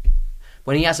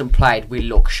 When he hasn't played, we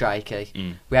look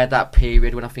shaky. We had that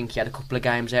period when I think he had a couple of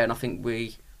games out, and I think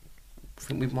we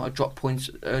might have dropped points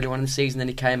earlier on in the season. Then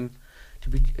he came.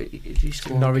 Did he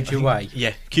score? Norwich away.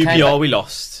 Yeah, QPR we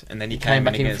lost, and then he came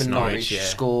back in in against for Norwich.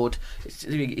 Scored.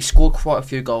 He scored quite a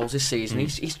few goals this season.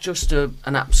 He's just an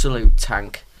absolute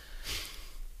tank.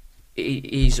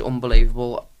 He's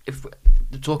unbelievable. If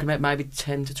they're talking about maybe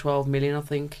 10 to 12 million, I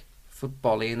think, for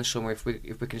Bolly in the summer, if we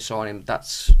can sign him,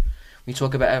 that's when you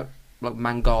talk about like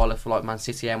Mangala for like Man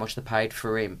City, how much they paid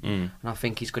for him, and I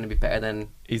think he's going to be better than.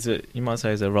 You might say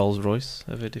he's a Rolls Royce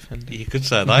of a defender. You could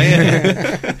say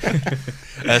that.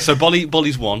 Yeah. So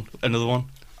Bolly's one. Another one.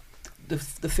 The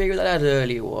figure that I had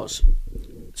earlier was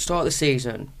start of the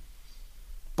season.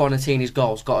 Bonatini's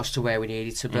goals got us to where we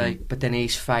needed to be, but then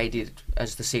he's faded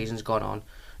as the season's gone on.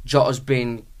 Jota's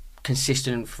been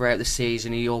consistent throughout the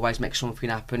season. He always makes something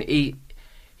happen.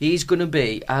 He's going to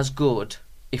be as good,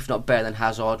 if not better, than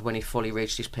Hazard when he fully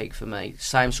reached his peak for me.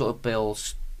 Same sort of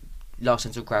builds, low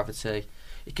sense of gravity.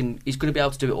 He's going to be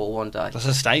able to do it all one day. That's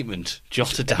a statement.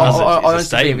 Jota to Hazard. I is a honestly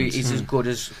statement.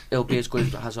 believe he'll be as good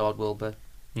as Hazard will be.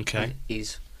 Okay.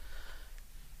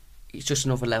 It's just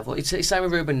another level. It's the same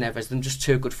with Ruben Neves. They're just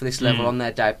too good for this level on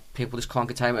their day. People just can't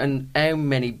contain him. And how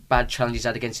many bad challenges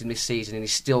had against him this season, and he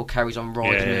still carries on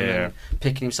riding him and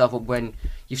picking himself up. When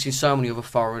you've seen so many other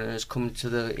foreigners come to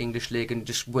the English league and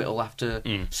just whittle after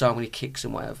so many kicks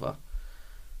and whatever.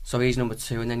 So he's number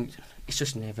 2, and then it's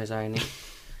just Neves, ain't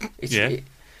it?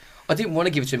 I didn't want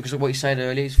to give it to him because of what you said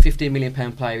earlier. He's a £15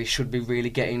 million player. He should be really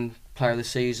getting Player of the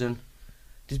Season.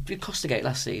 Did Costa get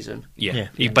last season? Yeah.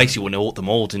 He basically won them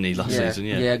all, didn't he, last season?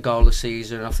 Yeah. Goal of the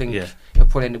season. I think he'll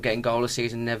probably end up getting goal of the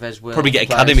season. Neves will probably get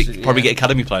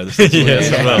academy player of the season. As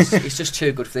well. He's just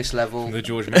too good for this level. From the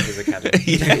George Mendes Academy.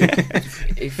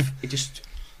 If it just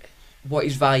what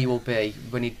his value will be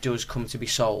when he does come to be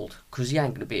sold, because he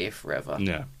ain't going to be here forever.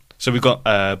 Yeah. So we've got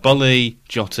Bolly,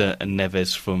 Jota, and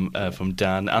Neves from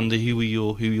Dan. Andy, who are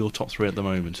your top 3 at the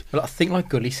moment? Well, I think, like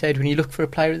Gully said, when you look for a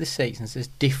player of the season, there's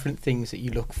different things that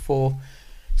you look for.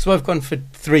 So I've gone for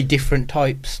 3 different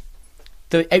types.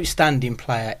 The outstanding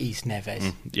player is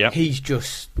Neves.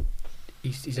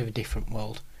 He's of a different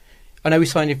world. I know we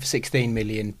signed him for 16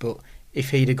 million, but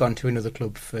if he'd have gone to another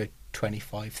club for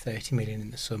 25, 30 million in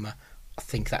the summer, I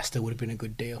think that still would have been a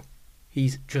good deal.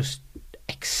 He's just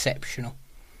exceptional.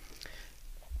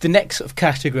 The next sort of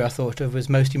category I thought of was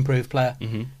most improved player,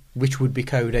 which would be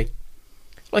Cody.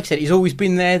 Like I said, he's always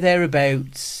been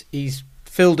thereabouts. He's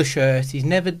filled a shirt. He's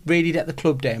never really let the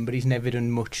club down, but he's never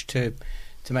done much to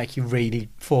make you really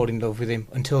fall in love with him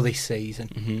until this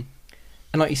season.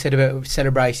 And like you said about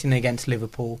celebrating against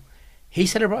Liverpool, he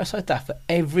celebrates like that for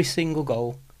every single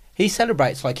goal. He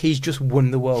celebrates like he's just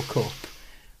won the World Cup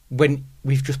when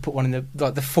we've just put one in the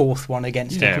 4th one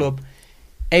against the club.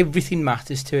 Everything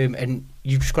matters to him, and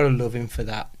you've just got to love him for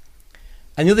that.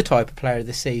 And the other type of player of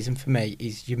the season for me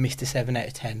is your Mr. 7 out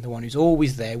of 10, the one who's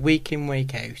always there, week in,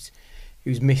 week out,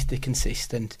 who's Mr.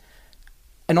 Consistent.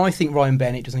 And I think Ryan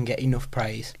Bennett doesn't get enough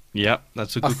praise. Yeah,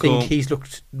 that's a good call. I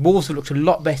think Wolves have looked a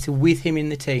lot better with him in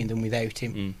the team than without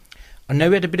him. I know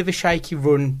he had a bit of a shaky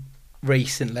run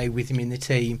recently with him in the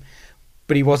team,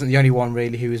 but he wasn't the only one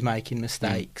really who was making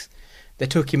mistakes. They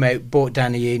took him out, brought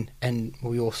Danny in, and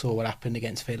we all saw what happened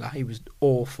against Villa. He was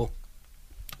awful.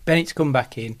 Bennett's come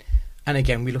back in, and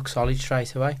again, we look solid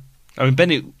straight away. I mean,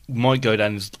 Bennett might go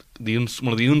down as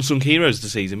one of the unsung heroes of the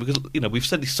season because, we've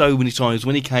said this so many times.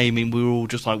 When he came in, we were all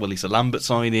just like, well, he's a Lambert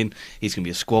signing. He's going to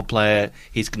be a squad player.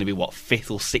 He's going to be,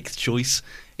 5th or 6th choice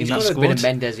in that squad? He's got a bit of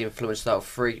Mendes influence, though,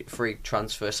 free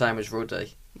transfer, same as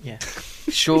Ruddy. Yeah.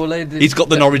 Surely. He's got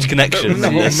the Norwich connection.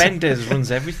 Mendes runs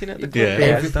everything at the club.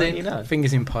 Everything.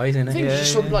 Fingers in pies, isn't it? I think it's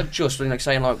just something like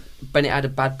saying Bennett had a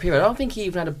bad period. I don't think he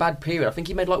even had a bad period. I think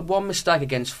he made one mistake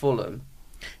against Fulham.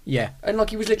 Yeah. And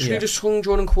he was literally just hung,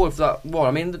 drawn and quartered for that one.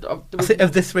 I mean, I think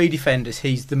of the 3 defenders,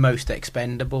 he's the most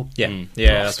expendable. Yeah.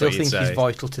 Yeah, I still think he's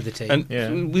vital to the team.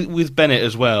 And with Bennett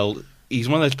as well, he's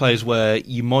one of those players where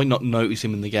you might not notice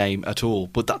him in the game at all,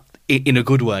 but that in a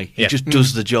good way. He just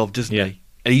does the job, doesn't he?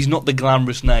 And he's not the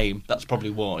glamorous name. That's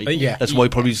probably why. That's why he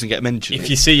probably doesn't get mentioned. If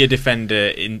you see a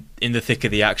defender in the thick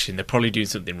of the action, they're probably doing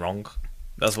something wrong.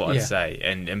 That's what I'd say.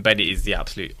 And Bennett is the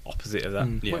absolute opposite of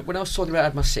that. When I was talking about I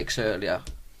had my 6 earlier,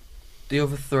 the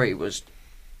other 3 was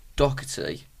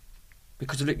Doherty.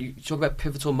 Because you talk about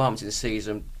pivotal moments in the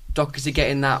season. Doherty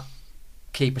getting that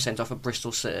keeper sent off at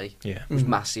Bristol City was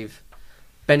massive.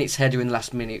 Bennett's header in the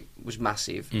last minute was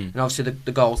massive. And obviously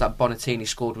the goals that Bonatini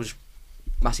scored was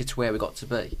massive to where we got to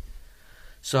be.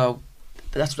 So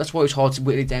that's why it's hard to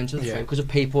whittle it down to the three, because of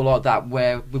people like that,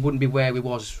 where we wouldn't be where we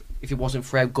was if it wasn't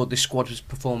for how good this squad has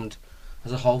performed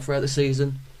as a whole throughout the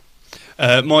season.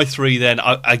 My three then,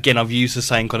 again, I've used the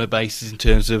same kind of basis in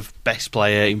terms of best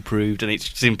player, improved, and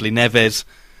it's simply Neves.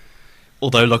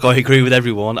 Although, like, I agree with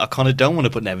everyone, I kind of don't want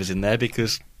to put Neves in there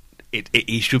because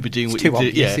he should be doing It's what too he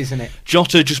obvious, did. Yeah. isn't it?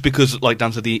 Jota, just because, like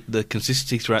Dan said, the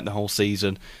consistency throughout the whole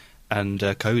season, and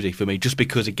Cody for me, just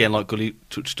because, again, like Gully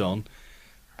touched on,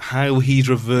 how he's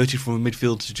reverted from a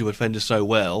midfielder to a defender so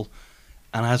well,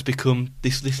 and has become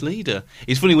this leader.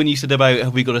 It's funny when you said about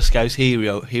have we got a Scouse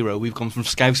hero? We've gone from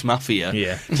Scouse Mafia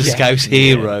to Scouse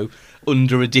hero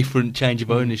under a different change of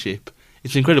ownership.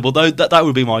 It's incredible. Though that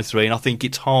would be my three, and I think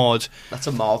it's hard. That's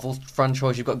a Marvel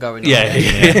franchise you've got going on. Yeah.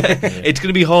 It's going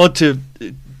to be hard to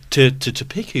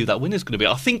pick who that winner's going to be.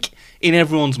 I think in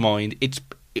everyone's mind, it's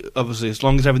obviously as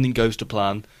long as everything goes to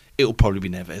plan, it'll probably be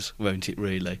Neves, won't it?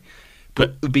 Really,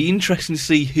 but it'd be interesting to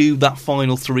see who that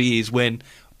final three is when.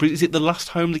 Is it the last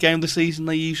home game of the season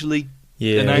they usually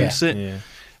announce it? Yeah.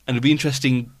 And it'll be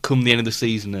interesting come the end of the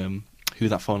season who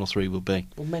that final three will be.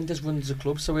 Well, Mendes runs the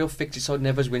club, so we'll fix it so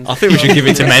Neves wins. I think we should give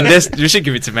it to Mendes. We should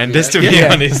give it to Mendes, to be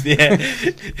honest. Yeah.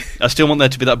 I still want there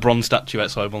to be that bronze statue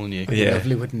outside Molineux. Yeah.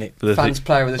 Lovely, wouldn't it? Fans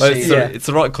player of the season. It's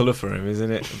the right colour for him,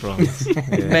 isn't it? Bronze.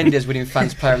 Mendes winning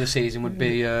fans player of the season would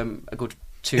be a good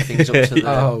two things up to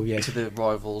the to the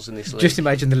rivals in this league. Just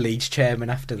imagine the Leeds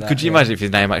chairman after that. Could you imagine if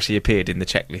his name actually appeared in the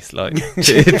checklist, like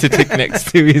to tick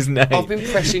next to his name? I've been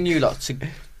pressing you lot to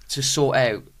sort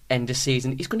out end of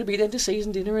season. It's going to be the end of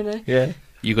season dinner, isn't it? Yeah.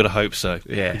 You got to hope so.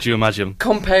 Yeah. Could you imagine?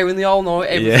 Comparing the whole night,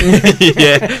 everything.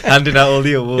 Yeah. Handing out all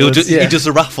the awards. He does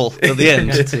a raffle at the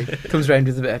end. Comes round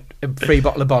with a free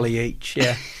bottle of Bolly each.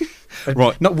 Yeah.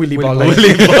 Right. Not Willy Bolly.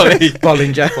 Willy Bolly.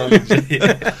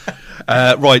 Bollinger.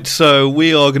 Right, so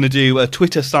we are going to do a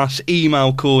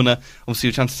Twitter/email corner. Obviously,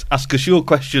 a chance to ask us your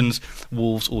questions,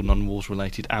 Wolves or non-Wolves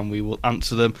related, and we will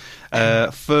answer them.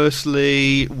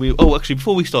 Firstly,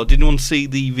 before we start, did anyone see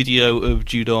the video of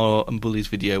Judar and Bully's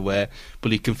video where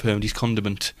Bully confirmed his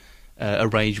condiment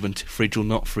arrangement, fridge or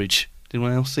not fridge? Did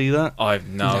anyone else see that?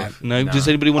 No. Does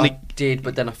anybody want to? I did,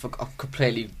 but then I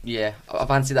completely. Yeah,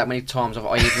 I've answered that many times.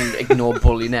 I even ignore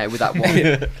Bully now with that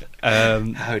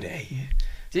one. How dare you?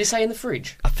 Did he say in the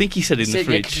fridge? I think he said in the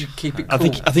fridge. Keep it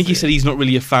cool. I think he said he's not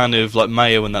really a fan of like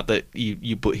mayo and that but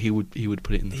he would put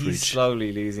it in the fridge. He's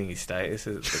slowly losing his status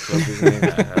at the club, isn't he?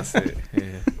 That's it.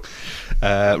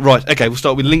 Yeah. Right. Okay. We'll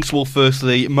start with Links Wall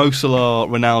firstly. Mo Salah,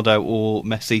 Ronaldo, or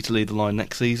Messi to lead the line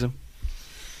next season.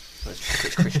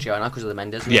 It's Cristiano because of the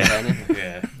Mendes.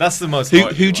 Yeah. That's the most.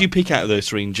 Who do you pick out of those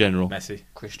three in general? Messi.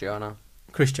 Cristiano.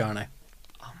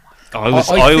 I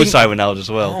always say Ronaldo as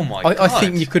well. Oh my God. I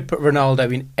think you could put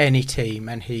Ronaldo in any team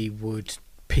and he would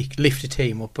lift a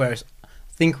team up. Whereas I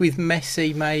think with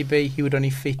Messi, maybe he would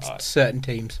only fit certain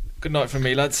teams. Good night from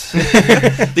me, lads.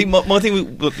 I think my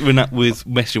thing with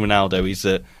Messi and Ronaldo is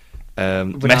that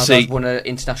Ronaldo's Messi won an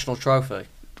international trophy.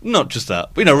 Not just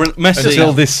that, but, Messi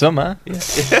until this summer. Yeah.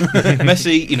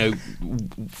 Messi,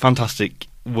 fantastic,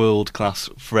 world class,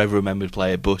 forever remembered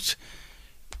player. But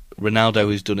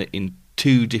Ronaldo has done it in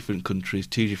 2 different countries,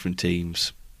 2 different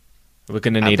teams. We're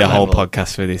going to need a whole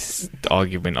podcast for this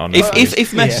argument on.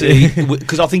 If Messi,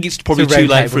 because I think it's probably too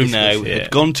late for him now, Yeah.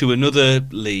 had gone to another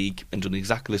league and done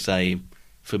exactly the same,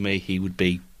 for me he would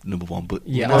be number 1. But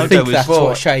yeah, I think that's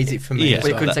what shades it for me. Yeah.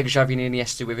 Well, he couldn't take Xavi and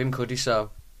Iniesta with him, could he? So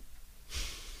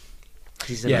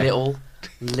he's a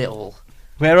little.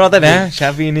 Where are they now?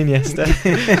 Xavi and Iniesta.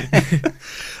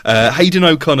 Hayden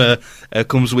O'Connor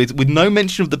comes with no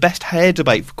mention of the best hair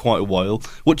debate for quite a while.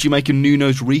 What do you make of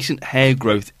Nuno's recent hair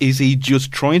growth? Is he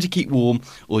just trying to keep warm,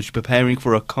 or is he preparing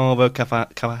for a Cavalier,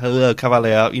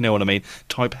 you know what I mean,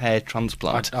 type hair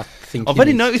transplant? I think I've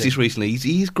only noticed this recently.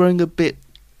 He's growing a bit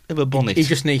of a bonnet. He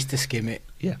just needs to skim it.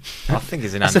 Yeah, I think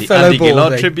it's an That's a Andy fellow Gillard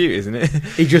Baldy. tribute, isn't it?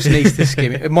 He just needs to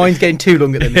skim it. Mine's getting too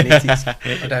long at the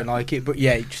minute. I don't like it, but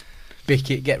yeah, just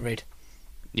bick it, get rid.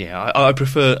 Yeah, I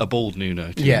prefer a bald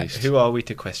Nuno. To be honest. Who are we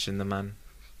to question the man?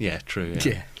 Yeah, true.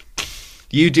 Yeah.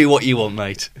 You do what you want,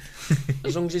 mate.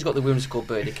 As long as he's got the whimsical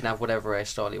beard, he can have whatever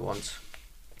hairstyle he wants.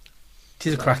 It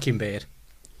is a cracking beard.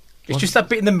 It's just that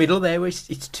bit in the middle there where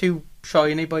it's too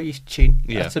shiny by his chin.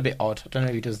 Yeah. That's a bit odd. I don't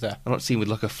know who does that. I'm not seeing with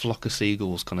like a flock of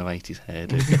seagulls kind of 80s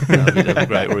hairdo. That'd be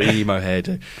great, or an emo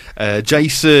hairdo.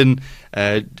 Jason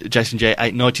J,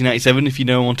 1987, if you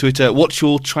know him on Twitter. What's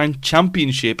your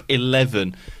championship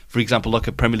 11? For example, like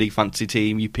a Premier League fantasy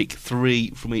team, you pick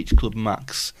 3 from each club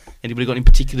max. Anybody got any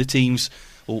particular teams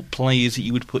or players that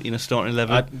you would put in a starting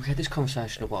 11? We had this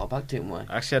conversation a while back, didn't we?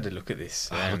 I actually had to look at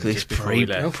this. Look at this just before we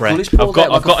prep. left. I've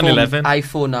got an 11.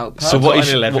 A4 notepad. So what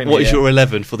is 11, what is your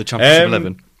 11 for the Championship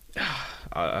 11?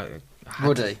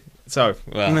 Ruddy. So,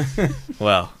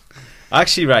 well, I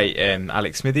actually rate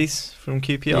Alex Smithies from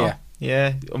QPR.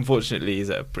 Yeah, unfortunately, he's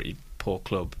at a pretty poor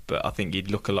club, but I think he'd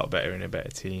look a lot better in a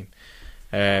better team.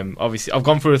 Obviously, I've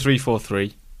gone for a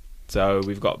 3-4-3. So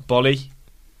we've got Bolly,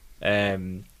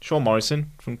 Sean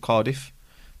Morrison from Cardiff.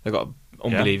 They've got an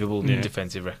unbelievable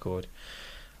defensive record.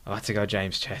 I had to go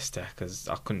James Chester because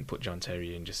I couldn't put John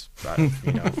Terry in just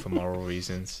for moral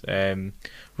reasons.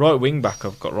 Right wing back,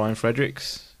 I've got Ryan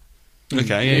Fredericks.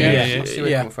 Okay, I see where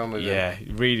you're coming from with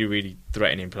it. Really, really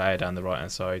threatening player down the right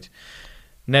hand side.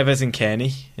 Neves and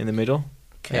Kearney in the middle.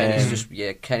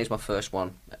 Kearney's my first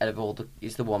one. Out of all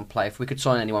he's the one player. If we could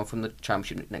sign anyone from the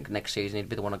Championship next season, he'd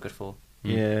be the one I'd go for.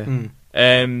 Yeah.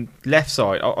 Left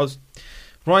side, I was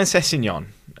Ryan Sessegnon,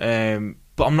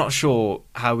 but I'm not sure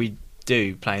how we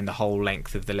do playing the whole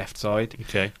length of the left side.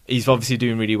 Okay, he's obviously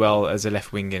doing really well as a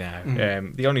left winger now.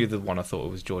 The only other one I thought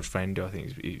was George Friend, who I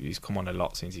think he's come on a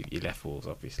lot since he left Wolves,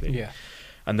 obviously. Yeah.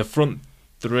 And the front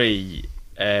three,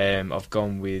 I've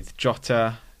gone with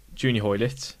Jota, Junior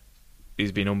Hoylett,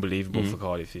 who's been unbelievable for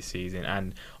Cardiff this season,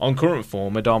 and on current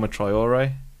form, Adama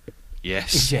Traore.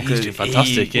 Yes, he's doing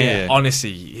fantastic.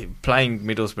 Honestly, playing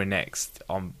Middlesbrough next,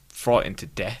 I'm frightened to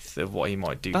death of what he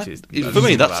might do to. For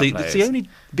me, that's the only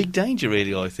big danger,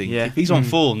 really. I think if he's on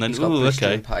form, then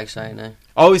pace, ain't he? I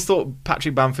always thought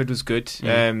Patrick Bamford was good.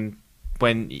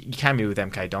 When he came in with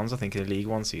MK Dons, I think in the League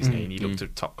One season, and he looked a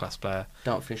top class player.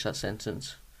 Don't finish that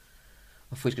sentence.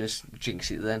 I thought he was going to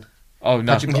jinx it then. Oh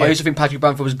no! I used to think Patrick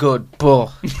Bamford was good,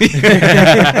 but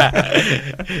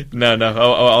no,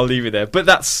 I'll leave it there. But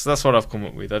that's what I've come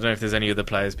up with. I don't know if there's any other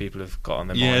players people have got on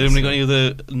their minds. Yeah, haven't we got any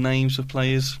other names of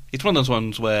players? It's one of those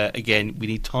ones where, again, we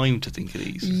need time to think of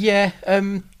these. Yeah,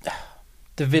 the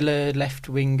Villa left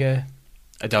winger,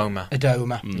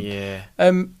 Adoma. Yeah.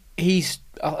 He's,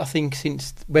 I think,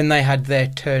 since when they had their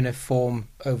turn of form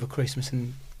over Christmas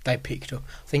and they picked up,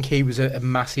 I think he was a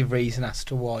massive reason as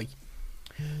to why.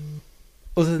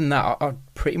 Other than that, I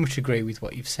pretty much agree with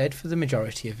what you've said for the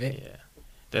majority of it. Yeah.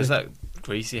 There's that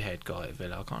greasy head guy at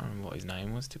Villa. I can't remember what his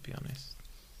name was, to be honest.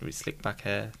 With slick back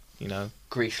hair,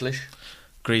 Greaslish,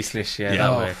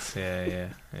 that works. Yeah.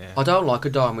 I don't like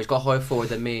Adama. He's got higher forward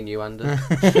than me and you, Andy.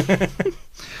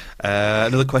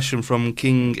 Another question from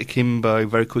King Akimbo,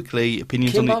 very quickly.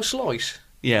 Opinions Kimbo on the... Slice?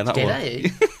 Yeah, that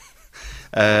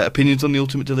one. Opinions on the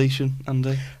Ultimate Deletion,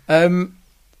 Andy?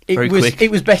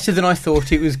 It was better than I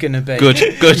thought it was going to be. Good.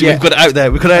 Yeah. We've got it out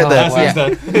there.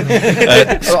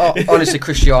 Honestly,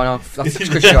 Cristiano. That's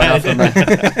Cristiano for me.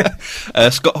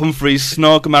 Scott Humphreys,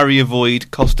 Snog, marry,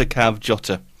 avoid, Costa, Cav,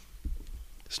 Jota.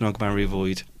 Snog, marry,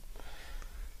 avoid.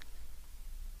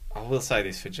 I will say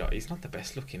this for Jota. He's not the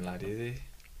best looking lad, is he?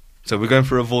 So we're going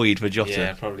for avoid for Jota.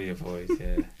 Yeah, probably avoid.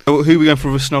 Yeah. Who are we going for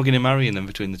snogging and marrying then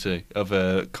between the two of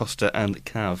Costa and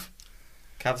Cav?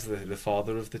 Cav's the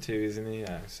father of the two, isn't he?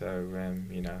 Yeah. So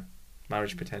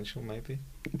marriage potential maybe.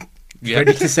 Yeah.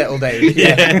 Ready to settle down.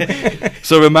 Yeah.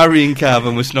 So we're marrying Cav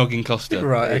and we're snogging Costa.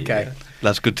 Right. Okay. Yeah.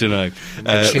 That's good to know.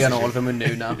 She and all of them are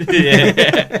new now.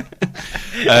 Yeah.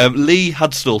 Lee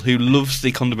Hadstall, who loves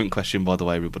the condiment question, by the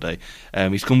way, everybody.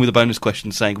 He's come with a bonus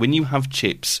question saying, when you have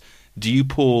chips, do you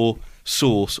pour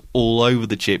sauce all over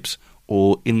the chips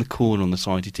or in the corner on the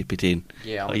side you dip it in?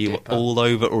 Yeah, Are you all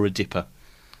over or a dipper?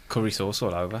 Curry sauce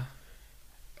all over.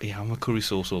 Yeah, I'm a curry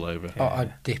sauce all over. Yeah.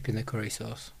 I dip in the curry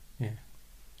sauce. Yeah.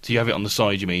 So you have it on the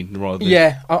side, you mean? Rather than...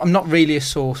 Yeah, I'm not really a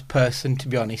sauce person, to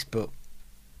be honest, but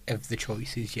of the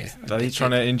choices, yeah. Are you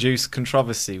trying to induce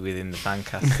controversy within the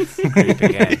fancast group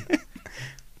again?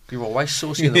 You're always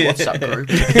saucy in the WhatsApp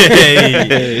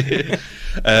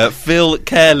group. Phil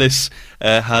Careless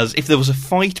has, if there was a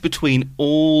fight between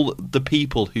all the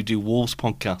people who do Wolves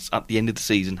podcasts at the end of the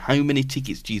season, how many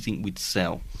tickets do you think we'd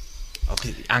sell?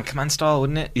 Anchorman style,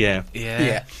 wouldn't it? Yeah.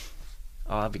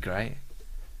 Oh, that'd be great.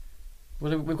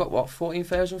 Well, we've got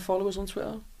 14,000 followers on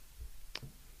Twitter.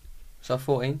 So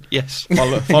 14. Yes.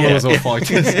 Followers or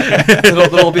fighters.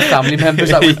 They'll all be family members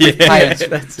that we paid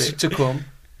to come.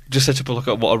 Just set up a look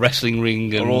at what a wrestling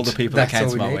ring and or all the people that came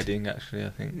to my need. wedding. Actually, I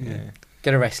think. Yeah.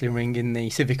 Get a wrestling ring in the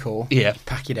Civic Hall. Yeah.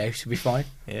 Pack it out. It'll be fine.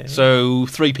 Yeah. So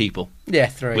 3 people. Yeah,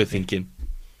 3. We're thinking.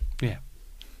 Yeah.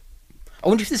 I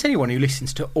wonder if there's anyone who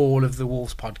listens to all of the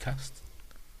Wolves podcasts.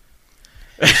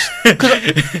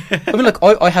 I mean, look,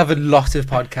 I have a lot of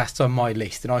podcasts on my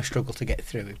list and I struggle to get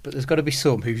through it, but there's got to be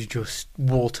some who's just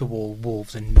wall-to-wall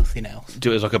Wolves and nothing else.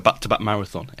 Do it as like a back-to-back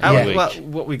marathon Well, every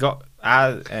week. what we got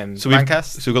So we've got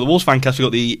the Wolves Fancast, we've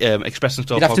got the Express and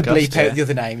Star You'd have podcast. to bleep out the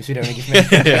other names. We don't want to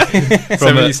give them.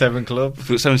 77 Club.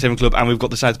 77 Club, and we've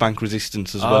got the South Bank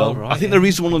Resistance as well. Right, I think there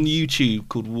is one on YouTube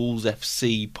called Wolves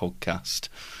FC Podcast.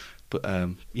 But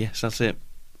yes, that's it.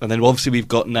 And then obviously we've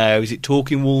got now, is it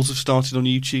Talking Wolves have started on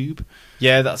YouTube?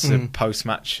 Yeah, that's a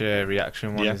post-match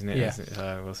reaction one, Yeah. isn't it? Yeah.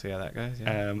 So we'll see how that goes.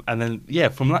 Yeah. And then,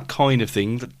 from that kind of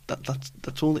thing,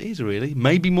 that's all it is, really.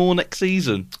 Maybe more next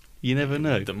season. You never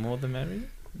know. The more the merrier.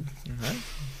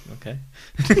 Okay.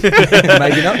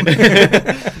 Maybe not.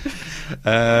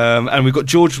 And we've got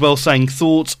George Well saying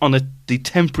thoughts on the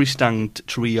temporary stand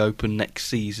to reopen next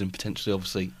season, potentially,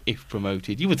 obviously, if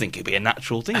promoted. You would think it'd be a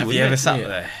natural thing, Have wouldn't you ever it? sat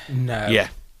there? No. Yeah.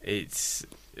 It's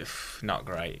not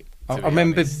great. I to be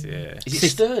remember- honest, yeah. Is it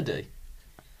sturdy?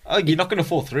 Oh, you're not going to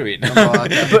fall through it. Oh,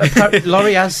 okay. But apparently,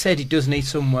 Laurie has said it does need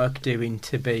some work doing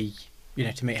to be,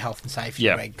 to meet health and safety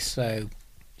regs. So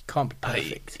it can't be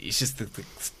perfect. It's just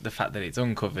the fact that it's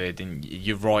uncovered and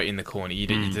you're right in the corner.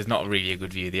 There's not really a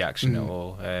good view of the action at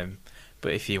all.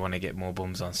 But if you want to get more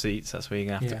bums on seats, that's where you're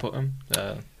going to have to put them.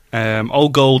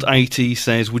 Old Gold 80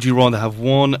 says, would you rather have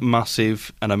one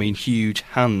massive, and I mean huge,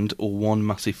 hand or one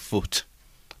massive foot?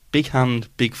 Big hand,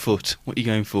 big foot. What are you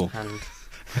going for? Hand.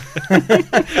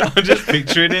 I'm just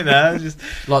picturing it now. Just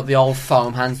Like the old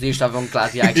foam hands they used to have on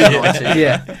Gladiator.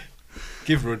 Yeah.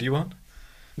 give Ruddy one.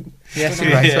 Yes,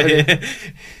 great.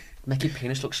 Make your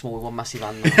penis look small with one massive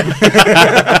hand.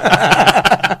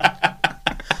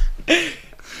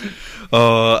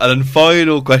 And then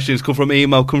final questions come from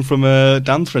email, come from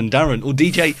Dan's friend Darren, or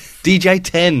DJ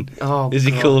 10, as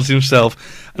he calls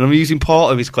himself. And I'm using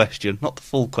part of his question, not the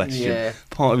full question. Yeah.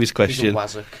 Part of his question.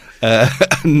 He's a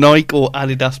wazzock. Nike or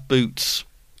Adidas boots?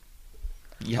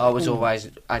 I was always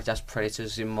Adidas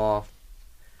Predators in my...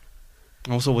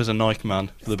 I was always a Nike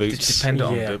man for the boots. It depended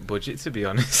on the budget, to be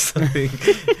honest. I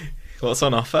think. What's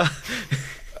on offer?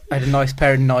 I had a nice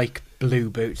pair of Nike blue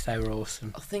boots. They were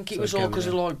awesome. I think it So was I'd all go because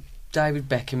with of like David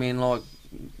Beckham in like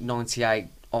 98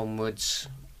 onwards.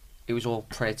 It was all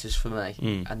Predators for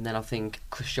me. And then I think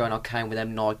Cristiano came with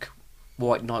them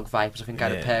white Nike Vapors. I think I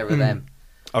had a pair of them.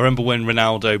 I remember when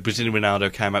Brazilian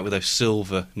Ronaldo came out with those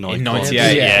silver Nike. In ones.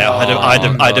 98, Yeah,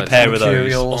 I had a pair of those.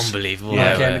 Mercurials. Unbelievable.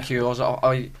 Yeah, Mercurials.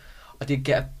 I did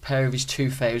get a pair of his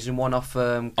 2000 one off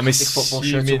Classic Football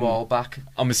Shirt a while back.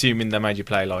 I'm assuming they made you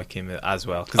play like him as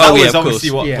well. Oh, that yeah, was of obviously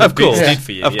course. what Of course. did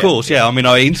for you. Of course, yeah. I mean,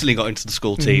 I instantly got into the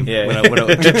school team Yeah. when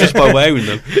I just by wearing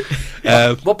them.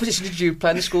 What position did you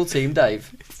play in the school team,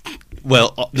 Dave?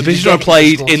 Well, the Did you position I get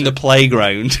played into the in the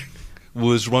playground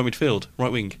was right midfield,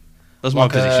 right wing. That was my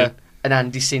position. An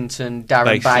Andy Sinton, Darren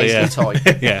Basically, Baisley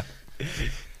type. Yeah.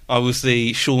 I was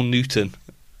the Sean Newton.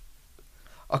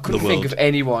 I couldn't The think world. of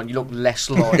anyone you look less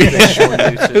like than Sean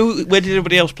Newton. Where did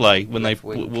everybody else play when Left they?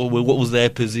 wing. What was their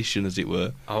position, as it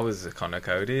were? I was a Connor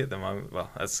Cody at the moment. Well,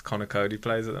 as Connor Cody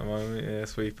plays at the moment, yeah,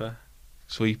 sweeper.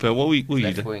 Sweeper. What were you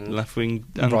Left doing? wing. Left wing.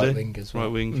 Andy? Right wing as well.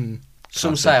 Right wing.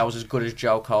 Some say I was as good as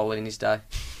Joe Cole in his day.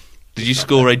 Did you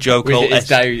score a Joe Cole? His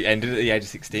day ended at the age of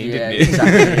 16, Yeah, didn't it?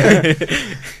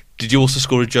 exactly. Did you also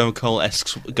score a Joe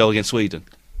Cole-esque goal against Sweden?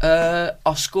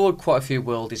 I scored quite a few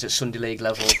worldies at Sunday League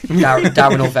level.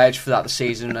 Darren will vouch for that this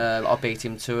season. I beat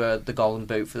him to the golden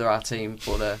boot for our team,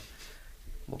 but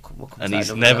And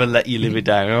he's never let you live it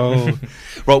down. Oh.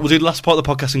 Right, we'll do the last part of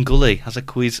the podcast, and Gully has a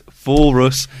quiz for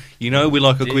us. You know we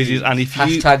like our quizzes, and if you...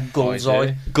 Hashtag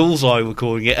Bullseye. Bullseye, we're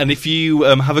calling it. And if you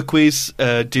have a quiz,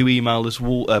 do email us,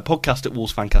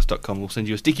 podcast@wolvesfancast.com. We'll send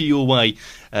you a sticker your way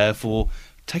for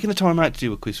taking the time out to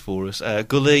do a quiz for us.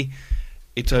 Gully,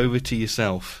 it's over to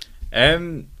yourself.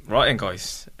 Right then,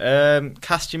 guys.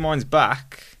 Cast your minds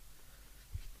back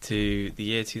to the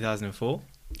year 2004.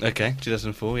 Okay,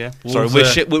 2004, yeah. Wolves,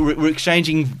 Sorry, we're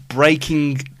exchanging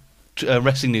breaking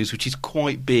wrestling news, which is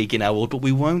quite big in our world, but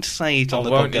we won't say it on the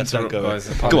podcast. Don't go. Guys,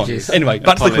 Go on. Apologies. Anyway,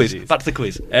 back to the quiz. Apologies. Back to the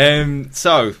quiz.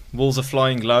 So, Wolves are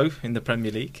flying low in the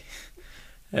Premier League.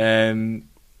 16th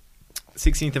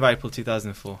of April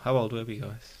 2004. How old were we,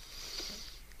 guys?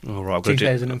 All right, I've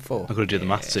 2004. got to do the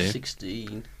maths here.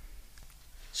 16.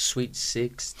 Sweet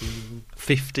 16.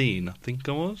 15, I think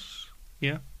I was.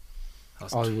 Yeah. I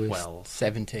was I was 12.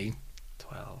 17.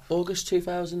 12. August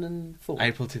 2004.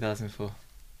 April 2004.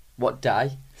 What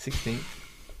day? 16th.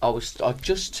 I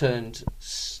just turned.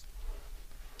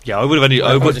 Yeah, I would have only.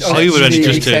 Well, I would have only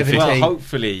just turned 17. 15. Well,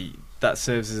 hopefully that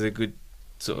serves as a good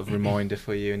sort of reminder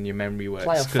for you and your memory works.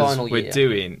 Play a final we're year.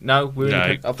 doing... No, we're No.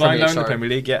 in Oh, flying Premier low in the League, Premier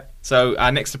League, yeah. So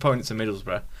our next opponent's are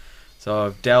Middlesbrough. So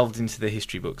I've delved into the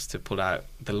history books to pull out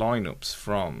the lineups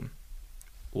from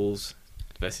Wolves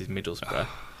versus Middlesbrough.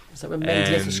 Is that when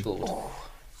Mendes Um, scored?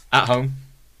 At home.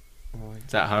 Right.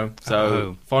 It's at home.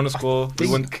 So final score, we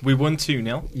won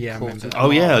 2-0. Yeah, I remember.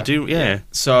 Oh yeah, I do. Yeah.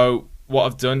 So what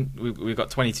I've done, we've got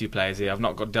 22 players here. I've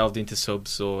not got delved into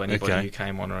subs or anybody Okay. who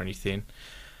came on or anything.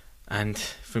 And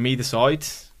from either side,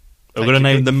 Are we going to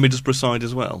name the Middlesbrough side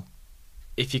as well?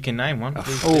 if you can name one,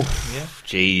 please. Oh. Yeah.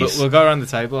 Jeez. But we'll go around the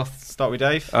table. I'll start with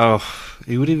Dave. Oh,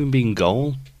 he would even be in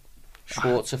goal.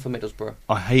 Schwarzer for Middlesbrough.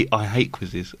 I hate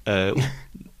quizzes.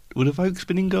 Would have Oaks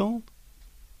been in goal?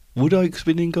 Would Oaks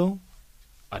been in goal?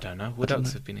 I don't know. Would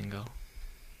Oaks have been in goal?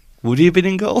 Would he have been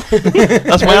in goal?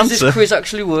 That's my How does answer. this quiz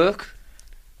actually work?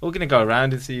 We're going to go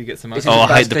around and see who gets the most. Is it Oh,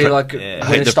 I hate the basically like Yeah. I hate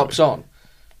when it the stops on?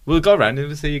 We'll go around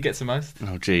and see who gets the most.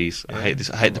 Oh jeez, I Yeah. hate this.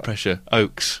 I hate the pressure.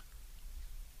 Oaks.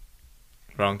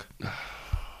 Wrong.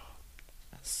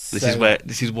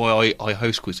 This is why I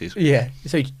host quizzes. Yeah,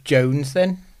 so it's Jones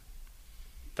then.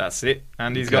 That's it.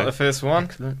 Andy's Okay. got the first one.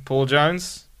 Excellent. Paul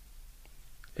Jones.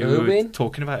 Who we were Irwin?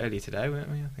 talking about earlier today, weren't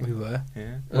we? I think. We were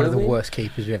Yeah. one of the Irwin? worst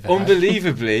keepers we've ever had.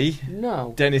 Unbelievably,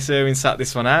 No. Dennis Irwin sat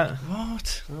this one out.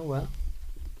 What? Oh well.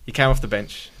 He came off the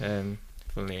bench,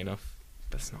 funnily enough.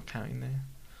 That's not counting there.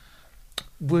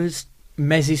 Was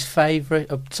Mezzi's favourite?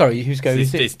 Oh, sorry, who's going?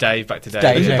 It's Dave, back to Dave.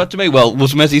 Dave, Is yeah. it back to me? Well,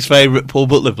 was Messi's favourite Paul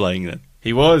Butler playing then?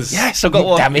 He was. Yes, I've got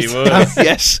one. Damn it. He was.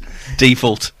 Yes,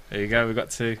 default. There you go, we've got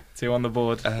two on the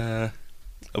board.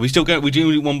 Are we still going? We're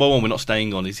doing it one by one. We're not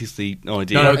staying on. Is this the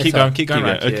idea? No, it's keep all- going, keep going. keep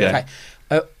Right, going, okay.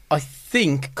 yeah. Okay. I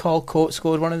think Carl Court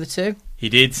scored one of the two. He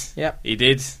did. Yep. He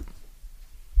did.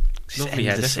 It's Lovely end of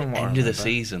header the, from what I end of the remember.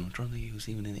 season. I'm trying to think who was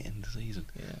even in the end of the season.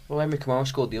 Well, Emery Kamara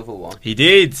scored the other one. He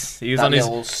did. He was That on his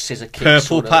little scissor kick purple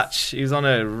sort of. patch. He was on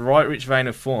a right rich vein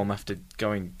of form after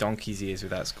going donkey's ears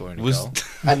without scoring a goal.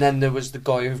 And then there was the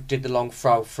guy who did the long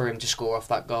throw for him to score off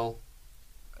that goal.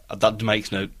 That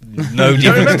makes no You don't difference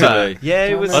remember to that? me. Yeah,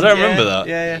 it I was. don't yeah, remember that.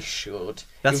 Yeah, You should.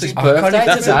 That's It was his his birthday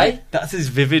that's today. That's his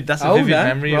vivid. That's a Oh, vivid no.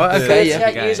 memory Right, of the, okay, yeah. of the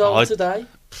 38 game. years old I- today.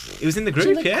 It was in the Come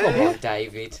group, yeah. on,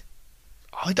 David.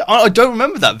 I don't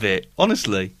remember that bit,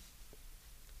 honestly.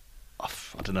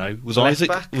 I don't know. Was Left Isaac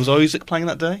back. playing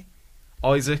that day?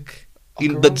 Isaac.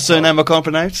 The surname I can't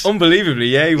pronounce. Unbelievably,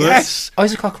 yeah, he was. Yes.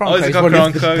 Isaac Okoronkwo Isaac is one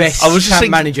of the Okoronkwo. best I was just camp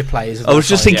thinking- manager players. Of I was all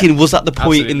just time. thinking, was that the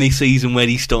point in Absolutely. the season when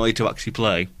he started to actually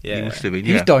play? Yeah. He must have been.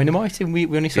 He was Yeah. dynamite, and we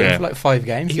only saw him Yeah. for like 5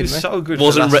 games. He was didn't we? so good.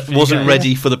 Wasn't for the last few wasn't games.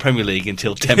 ready for the Premier League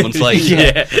until 10 months later.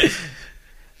 Yeah.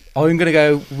 I'm going to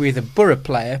go with a Borough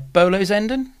player, Bolo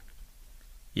Zenden.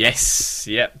 Yes.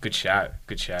 Yep. Good shout.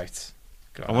 Good shout.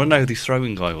 Go I on. want to know who this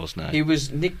throwing guy was now. He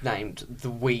was nicknamed the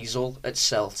Weasel at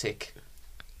Celtic.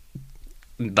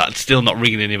 That's still not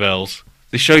ringing any bells.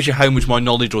 This shows you how much my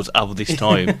knowledge was of this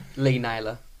time. Lee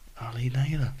Naylor. Ali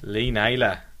Naylor. Lee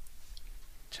Naylor.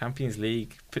 Champions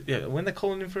League. Yeah, when they're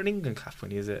calling him for an England cap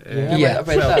when he was at. Yeah. I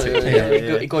read that Celtic.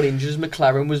 earlier. Yeah. He got injured as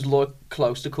McLaren was like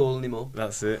close to calling him up.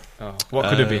 That's it. Oh, what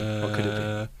could it be? What could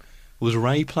it be? Was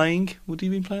Ray playing? Would he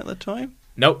have been playing at that time?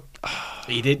 Nope.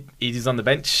 He did. He was on the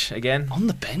bench again. On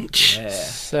the bench? Yeah.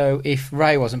 So if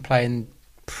Ray wasn't playing,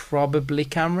 probably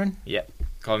Cameron.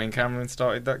 Colin Cameron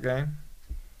started that game.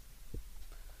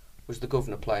 Was the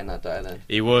governor playing that day then?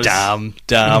 He was. Damn.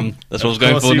 That's what I was Of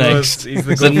going course for he next. was. He's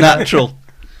the It's a governor. natural.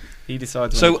 He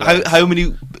decides. So when to play. how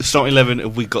many starting 11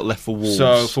 have we got left for Wolves?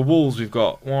 So for Wolves, we've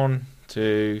got 1,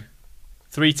 2,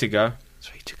 3 to go.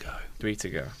 3 to go. 3 to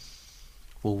go.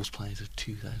 Wolves players of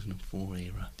 2004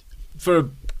 era. For a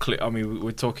I mean,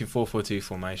 we're talking 4-4-2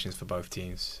 formations for both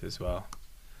teams as well.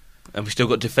 And we've still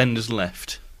got defenders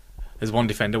left. There's 1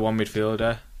 defender, 1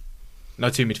 midfielder. No,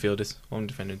 2 midfielders. 1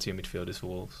 defender and 2 midfielders for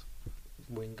Wolves.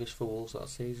 Wingers for Wolves that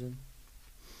season.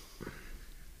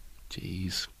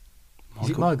 Jeez. Is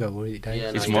it my go or is it Dave?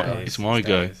 Yeah, It's no, my yeah. it's my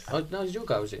go. Oh, no, it's your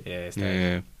go, is it? Yeah, it's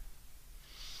Yeah.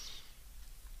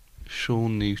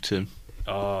 Sean Newton.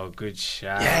 Oh, good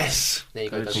shout. Yes. There you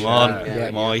go. Good that's Come shout. on.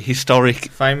 yeah. My historic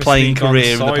Famously playing gone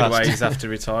career in the sideways past. after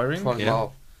retiring. Probably Yeah. my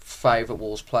favourite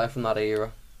Wolves player from that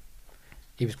era.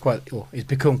 He was quite. Well, he's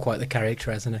become quite the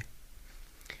character, hasn't he?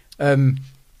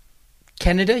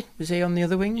 Kennedy, was he on the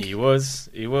other wing? He was.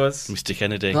 Mr.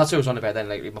 Kennedy. And that's what I was on about then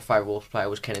lately. My favourite Wolves player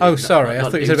was Kennedy. Oh, sorry, I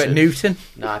Not thought you said about Newton.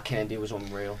 Nah, Kennedy was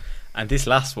unreal. And this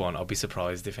last one, I'll be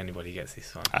surprised if anybody gets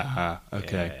this one.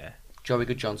 Okay. Yeah. Joey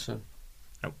Good Johnson.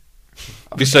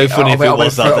 It'd be so funny if it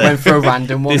was that I then. went for a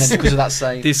random one This- because of that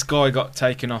saying. This guy got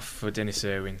taken off for Dennis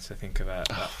Irwin, so think about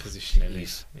that position at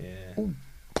least. Yeah.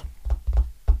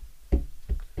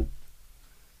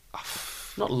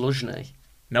 Not Luzhny.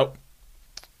 Nope.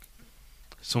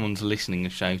 Someone's listening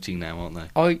and shouting now, aren't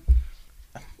they?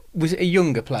 Was it a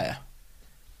younger player?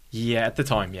 Yeah, at the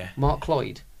time, yeah. Mark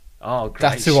Cloyd. Oh, great.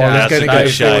 That's who I was going to That's a go good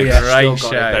for. shout. Yeah, Great Still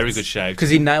got shout. Very good shout. because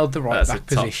he nailed the right That's a back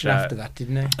top position shout. after that,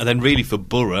 didn't he? And then really for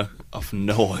Borough, I've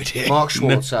no idea. Mark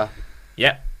Schwarzer.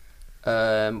 Yeah.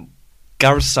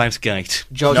 Gareth Southgate.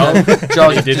 Joseph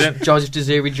He didn't. Joseph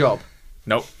Desiree Job.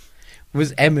 Nope.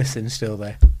 Was Emerson still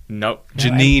there? Nope.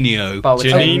 Janino.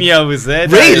 Boateng. Janino was there.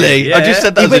 Really? Yeah. I just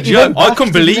said that He as a went- he joke. went I back,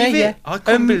 couldn't didn't believe he? it. Yeah. I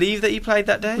couldn't believe that he played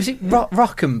that day. Was it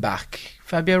Rockenbach?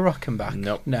 Fabio Rockenbach?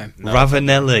 Nope. No. No.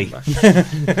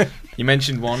 Ravanelli. You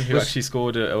mentioned one who actually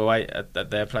scored away at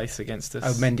their place against us.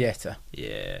 Oh, Mendieta.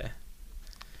 Yeah.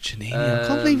 Janino. I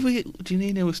can't believe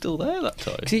Janino was still there that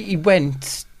time. 'Cause he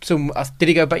went did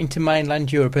he go back into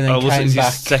mainland Europe and then Was it came his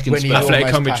back second when he spell? Atletico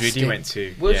almost Madrid passed he it? went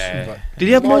to. Was- Yeah. Did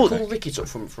he have more? Michael Ricketts up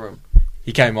front for him.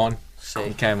 He came on. See.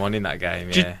 He came on in that game,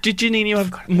 yeah. Did Janino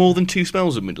have more than 2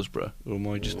 spells at Middlesbrough? Or am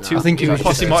I just No. too? I think it was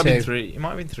Possibly just might have been two. 3. It might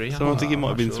have been 3. So I think it might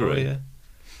have been 3. Yeah.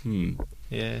 Hmm.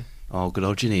 Yeah. Oh, good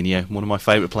old Janino. One of my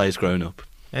favourite players growing up.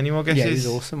 Any more Yeah, he guesses?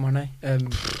 was awesome, wasn't he?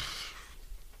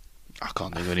 I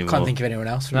can't think of any more. Can't think of anyone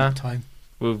else from Nah. that time.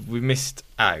 We missed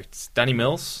out. Danny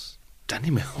Mills. Danny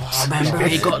Mills. I remember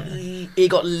he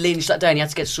got lynched that day and he had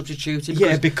to get substituted.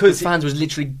 Yeah, because the fans was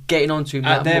literally getting onto him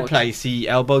At that their much. place, he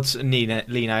elbowed Lee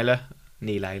Naylor.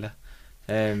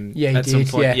 Yeah, he at some did,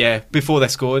 point, yeah. before they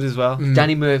scored as well.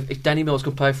 Mm. If Danny Mills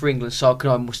could play for England,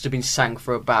 Sarkozy must have been sank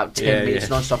for about 10 Yeah, minutes yeah.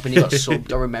 non-stop and he got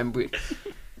subbed. I remember it.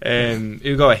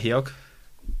 Ugo Ehiog.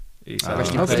 He's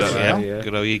Rest in good peace. old- Yeah. yeah.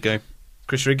 Good old Ego.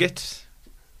 Chris Riggett.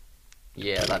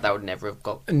 Yeah, that would never have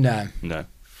got. No. No.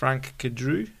 Frank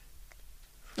Kadru.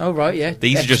 Oh, right, yeah.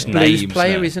 These are just Ex-Blues names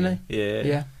player, now. isn't he? Yeah.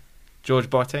 Yeah. George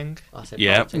Boateng. I said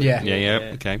Yeah. Boateng. Yeah. Yeah.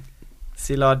 Yeah. Okay.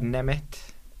 Szilard Nemet.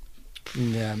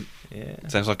 Yeah. Yeah.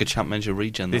 Sounds like a champ manager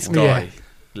regen. This That guy, one. Yeah.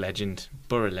 legend,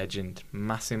 Borough legend,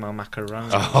 Massimo Macaroni.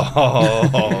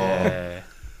 Oh. Yeah.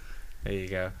 There you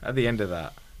go. At the end of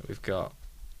that, we've got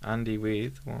Andy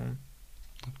with 1,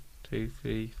 2,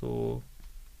 3, 4,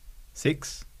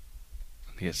 6.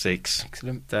 Yeah, 6.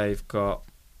 Excellent. Dave got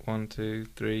 1, 2,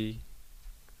 3,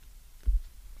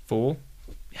 4.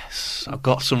 Yes, I've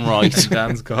got some right. And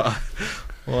Dan's got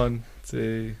 1,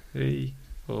 2, 3,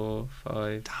 4,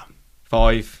 5. Damn.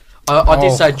 5. I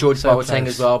did Oh, say George so Boateng close.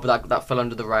 as well, but that fell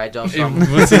under the radar. So It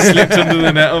must have slipped under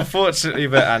the net, unfortunately,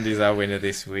 but Andy's our winner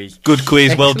this week. Good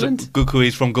quiz. Well done. Excellent. Good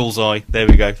quiz from Gullseye. There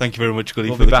we go. Thank you very much, Gully,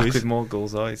 We'll for be the back quiz. with more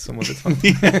goals some other time.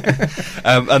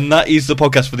 And that is the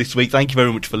podcast for this week. Thank you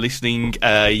very much for listening.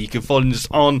 You can find us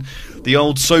on the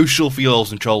old social for your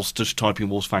L's and trolls. Just type in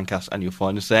Wolves Fancast and you'll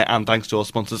find us there. And thanks to our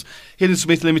sponsors, Hidden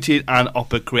Smith Limited and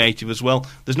Opera Creative as well.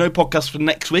 There's no podcast for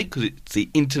next week because it's the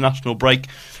international break,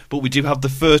 but we do have the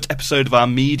first episode of our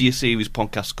media series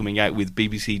podcast coming out with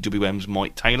BBC WM's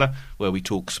Mike Taylor, where we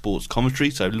talk sports commentary.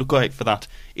 So look out for that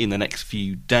in the next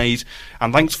few days.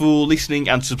 And thanks for listening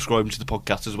and subscribing to the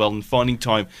podcast as well, and finding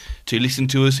time to listen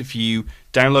to us. If you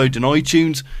download an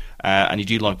iTunes and you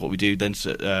do like what we do, then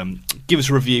give us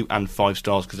a review and 5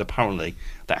 stars, because apparently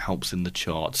that helps in the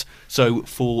charts. So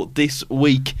for this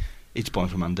week, it's bye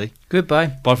from Andy, Goodbye.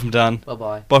 bye from Dan, bye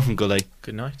bye. bye from Gully,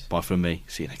 Good night. bye from me.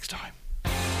 See you next time.